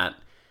visit Matt,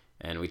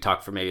 and we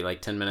talk for maybe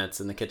like 10 minutes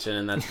in the kitchen,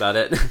 and that's about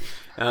it.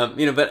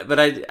 But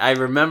I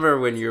remember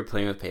when you were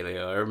playing with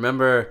paleo. I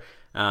remember,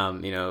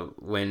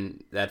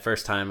 when that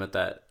first time at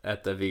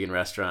the vegan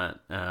restaurant,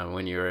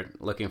 when you were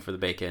looking for the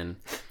bacon,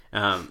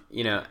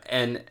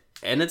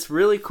 and it's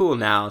really cool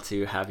now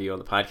to have you on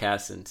the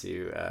podcast and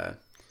to,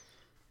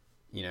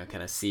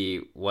 kind of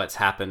see what's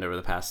happened over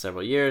the past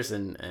several years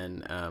and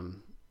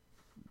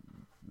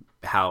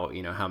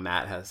how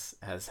Matt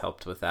has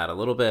helped with that a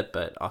little bit,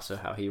 but also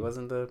how he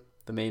wasn't the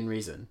main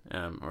reason,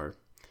 or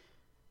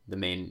the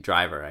main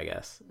driver, I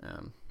guess.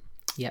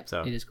 Yeah,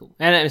 so it is cool.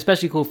 And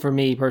especially cool for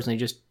me personally,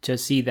 just to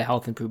see the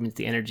health improvements,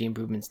 the energy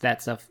improvements,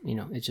 that stuff,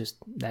 it's just,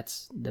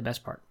 that's the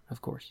best part,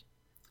 of course.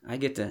 I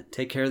get to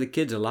take care of the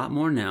kids a lot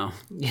more now.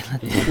 Yeah,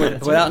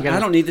 I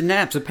don't need the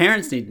naps. The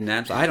parents need the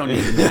naps. I don't need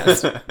the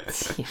naps.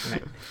 Yeah,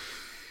 right.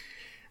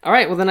 All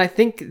right. Well, then I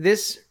think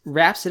this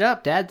wraps it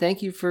up. Dad,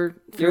 thank you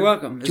for You're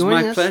welcome. It's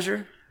my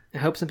pleasure. I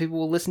hope some people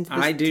will listen to this,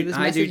 I do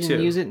message too.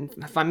 And use it,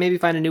 and maybe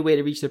find a new way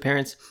to reach their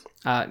parents.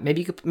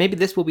 Maybe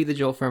this will be the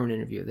Joel Fuhrman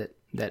interview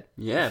that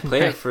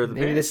play it for the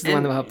maybe parents. This is the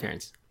one that will help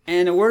parents.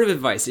 And a word of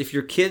advice: if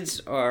your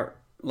kids are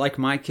like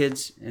my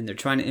kids and they're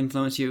trying to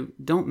influence you,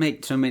 don't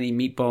make so many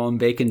meatball and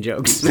bacon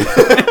jokes.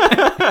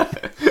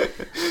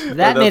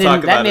 That they'll made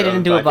talk it. That about made it on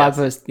into a blog podcasts.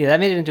 post. Yeah, that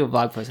made it into a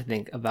blog post. I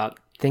think about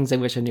things I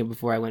wish I knew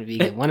before I went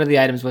vegan. One of the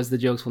items was the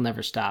jokes will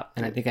never stop,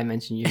 and I think I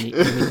mentioned unique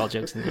meatball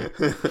jokes in there.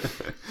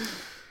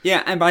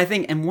 Yeah, but I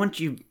think, and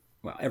once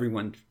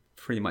everyone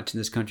pretty much in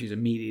this country is a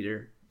meat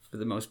eater for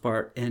the most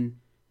part, and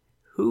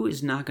who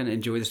is not going to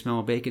enjoy the smell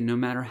of bacon no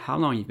matter how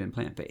long you've been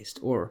plant-based,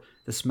 or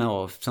the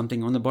smell of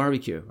something on the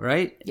barbecue,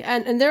 right?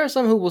 Yeah, and there are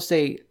some who will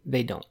say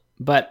they don't,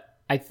 but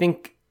I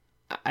think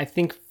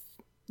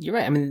you're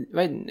right. I mean,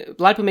 right? A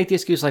lot of people make the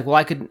excuse like,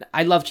 "Well,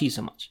 I love cheese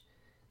so much."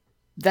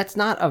 That's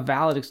not a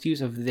valid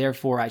excuse of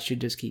therefore I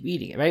should just keep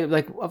eating it, right?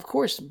 Like, of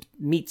course,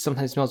 meat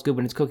sometimes smells good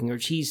when it's cooking, or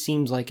cheese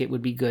seems like it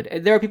would be good.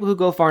 There are people who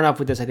go far enough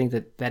with this. I think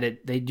that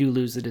they do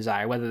lose the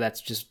desire, whether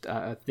that's just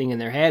a thing in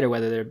their head or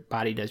whether their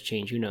body does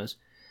change. Who knows?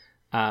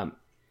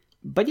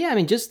 But yeah, I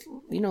mean, just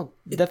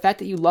the fact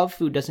that you love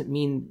food doesn't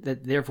mean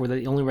that therefore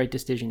the only right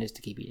decision is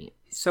to keep eating it.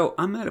 So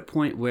I'm at a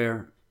point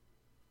where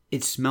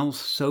it smells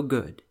so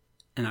good,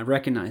 and I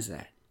recognize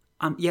that.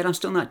 Yet I'm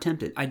still not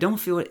tempted. I don't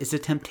feel it as a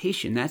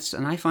temptation.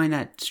 And I find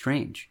that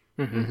strange.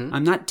 Mm-hmm.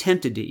 I'm not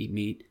tempted to eat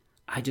meat.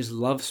 I just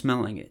love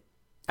smelling it.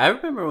 I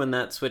remember when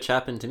that switch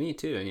happened to me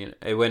too.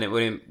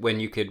 When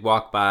you could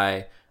walk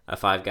by a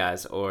Five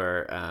Guys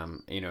or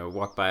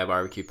walk by a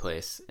barbecue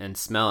place and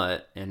smell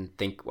it and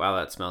think, "Wow,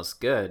 that smells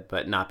good,"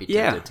 but not be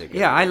tempted to go.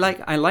 Yeah, I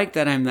like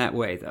that I'm that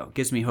way though.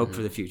 Gives me hope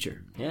for the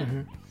future. Yeah,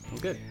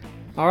 well, good.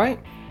 All right.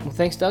 Well,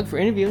 thanks, Doug, for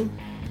interviewing.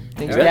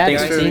 Thanks, All right, Dad,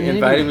 thanks for for seeing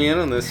inviting me in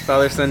on this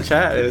father-son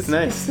chat. It was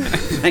nice.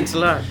 Thanks a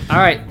lot. All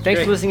right. Thanks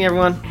Great. for listening,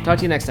 everyone. Talk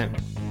to you next time.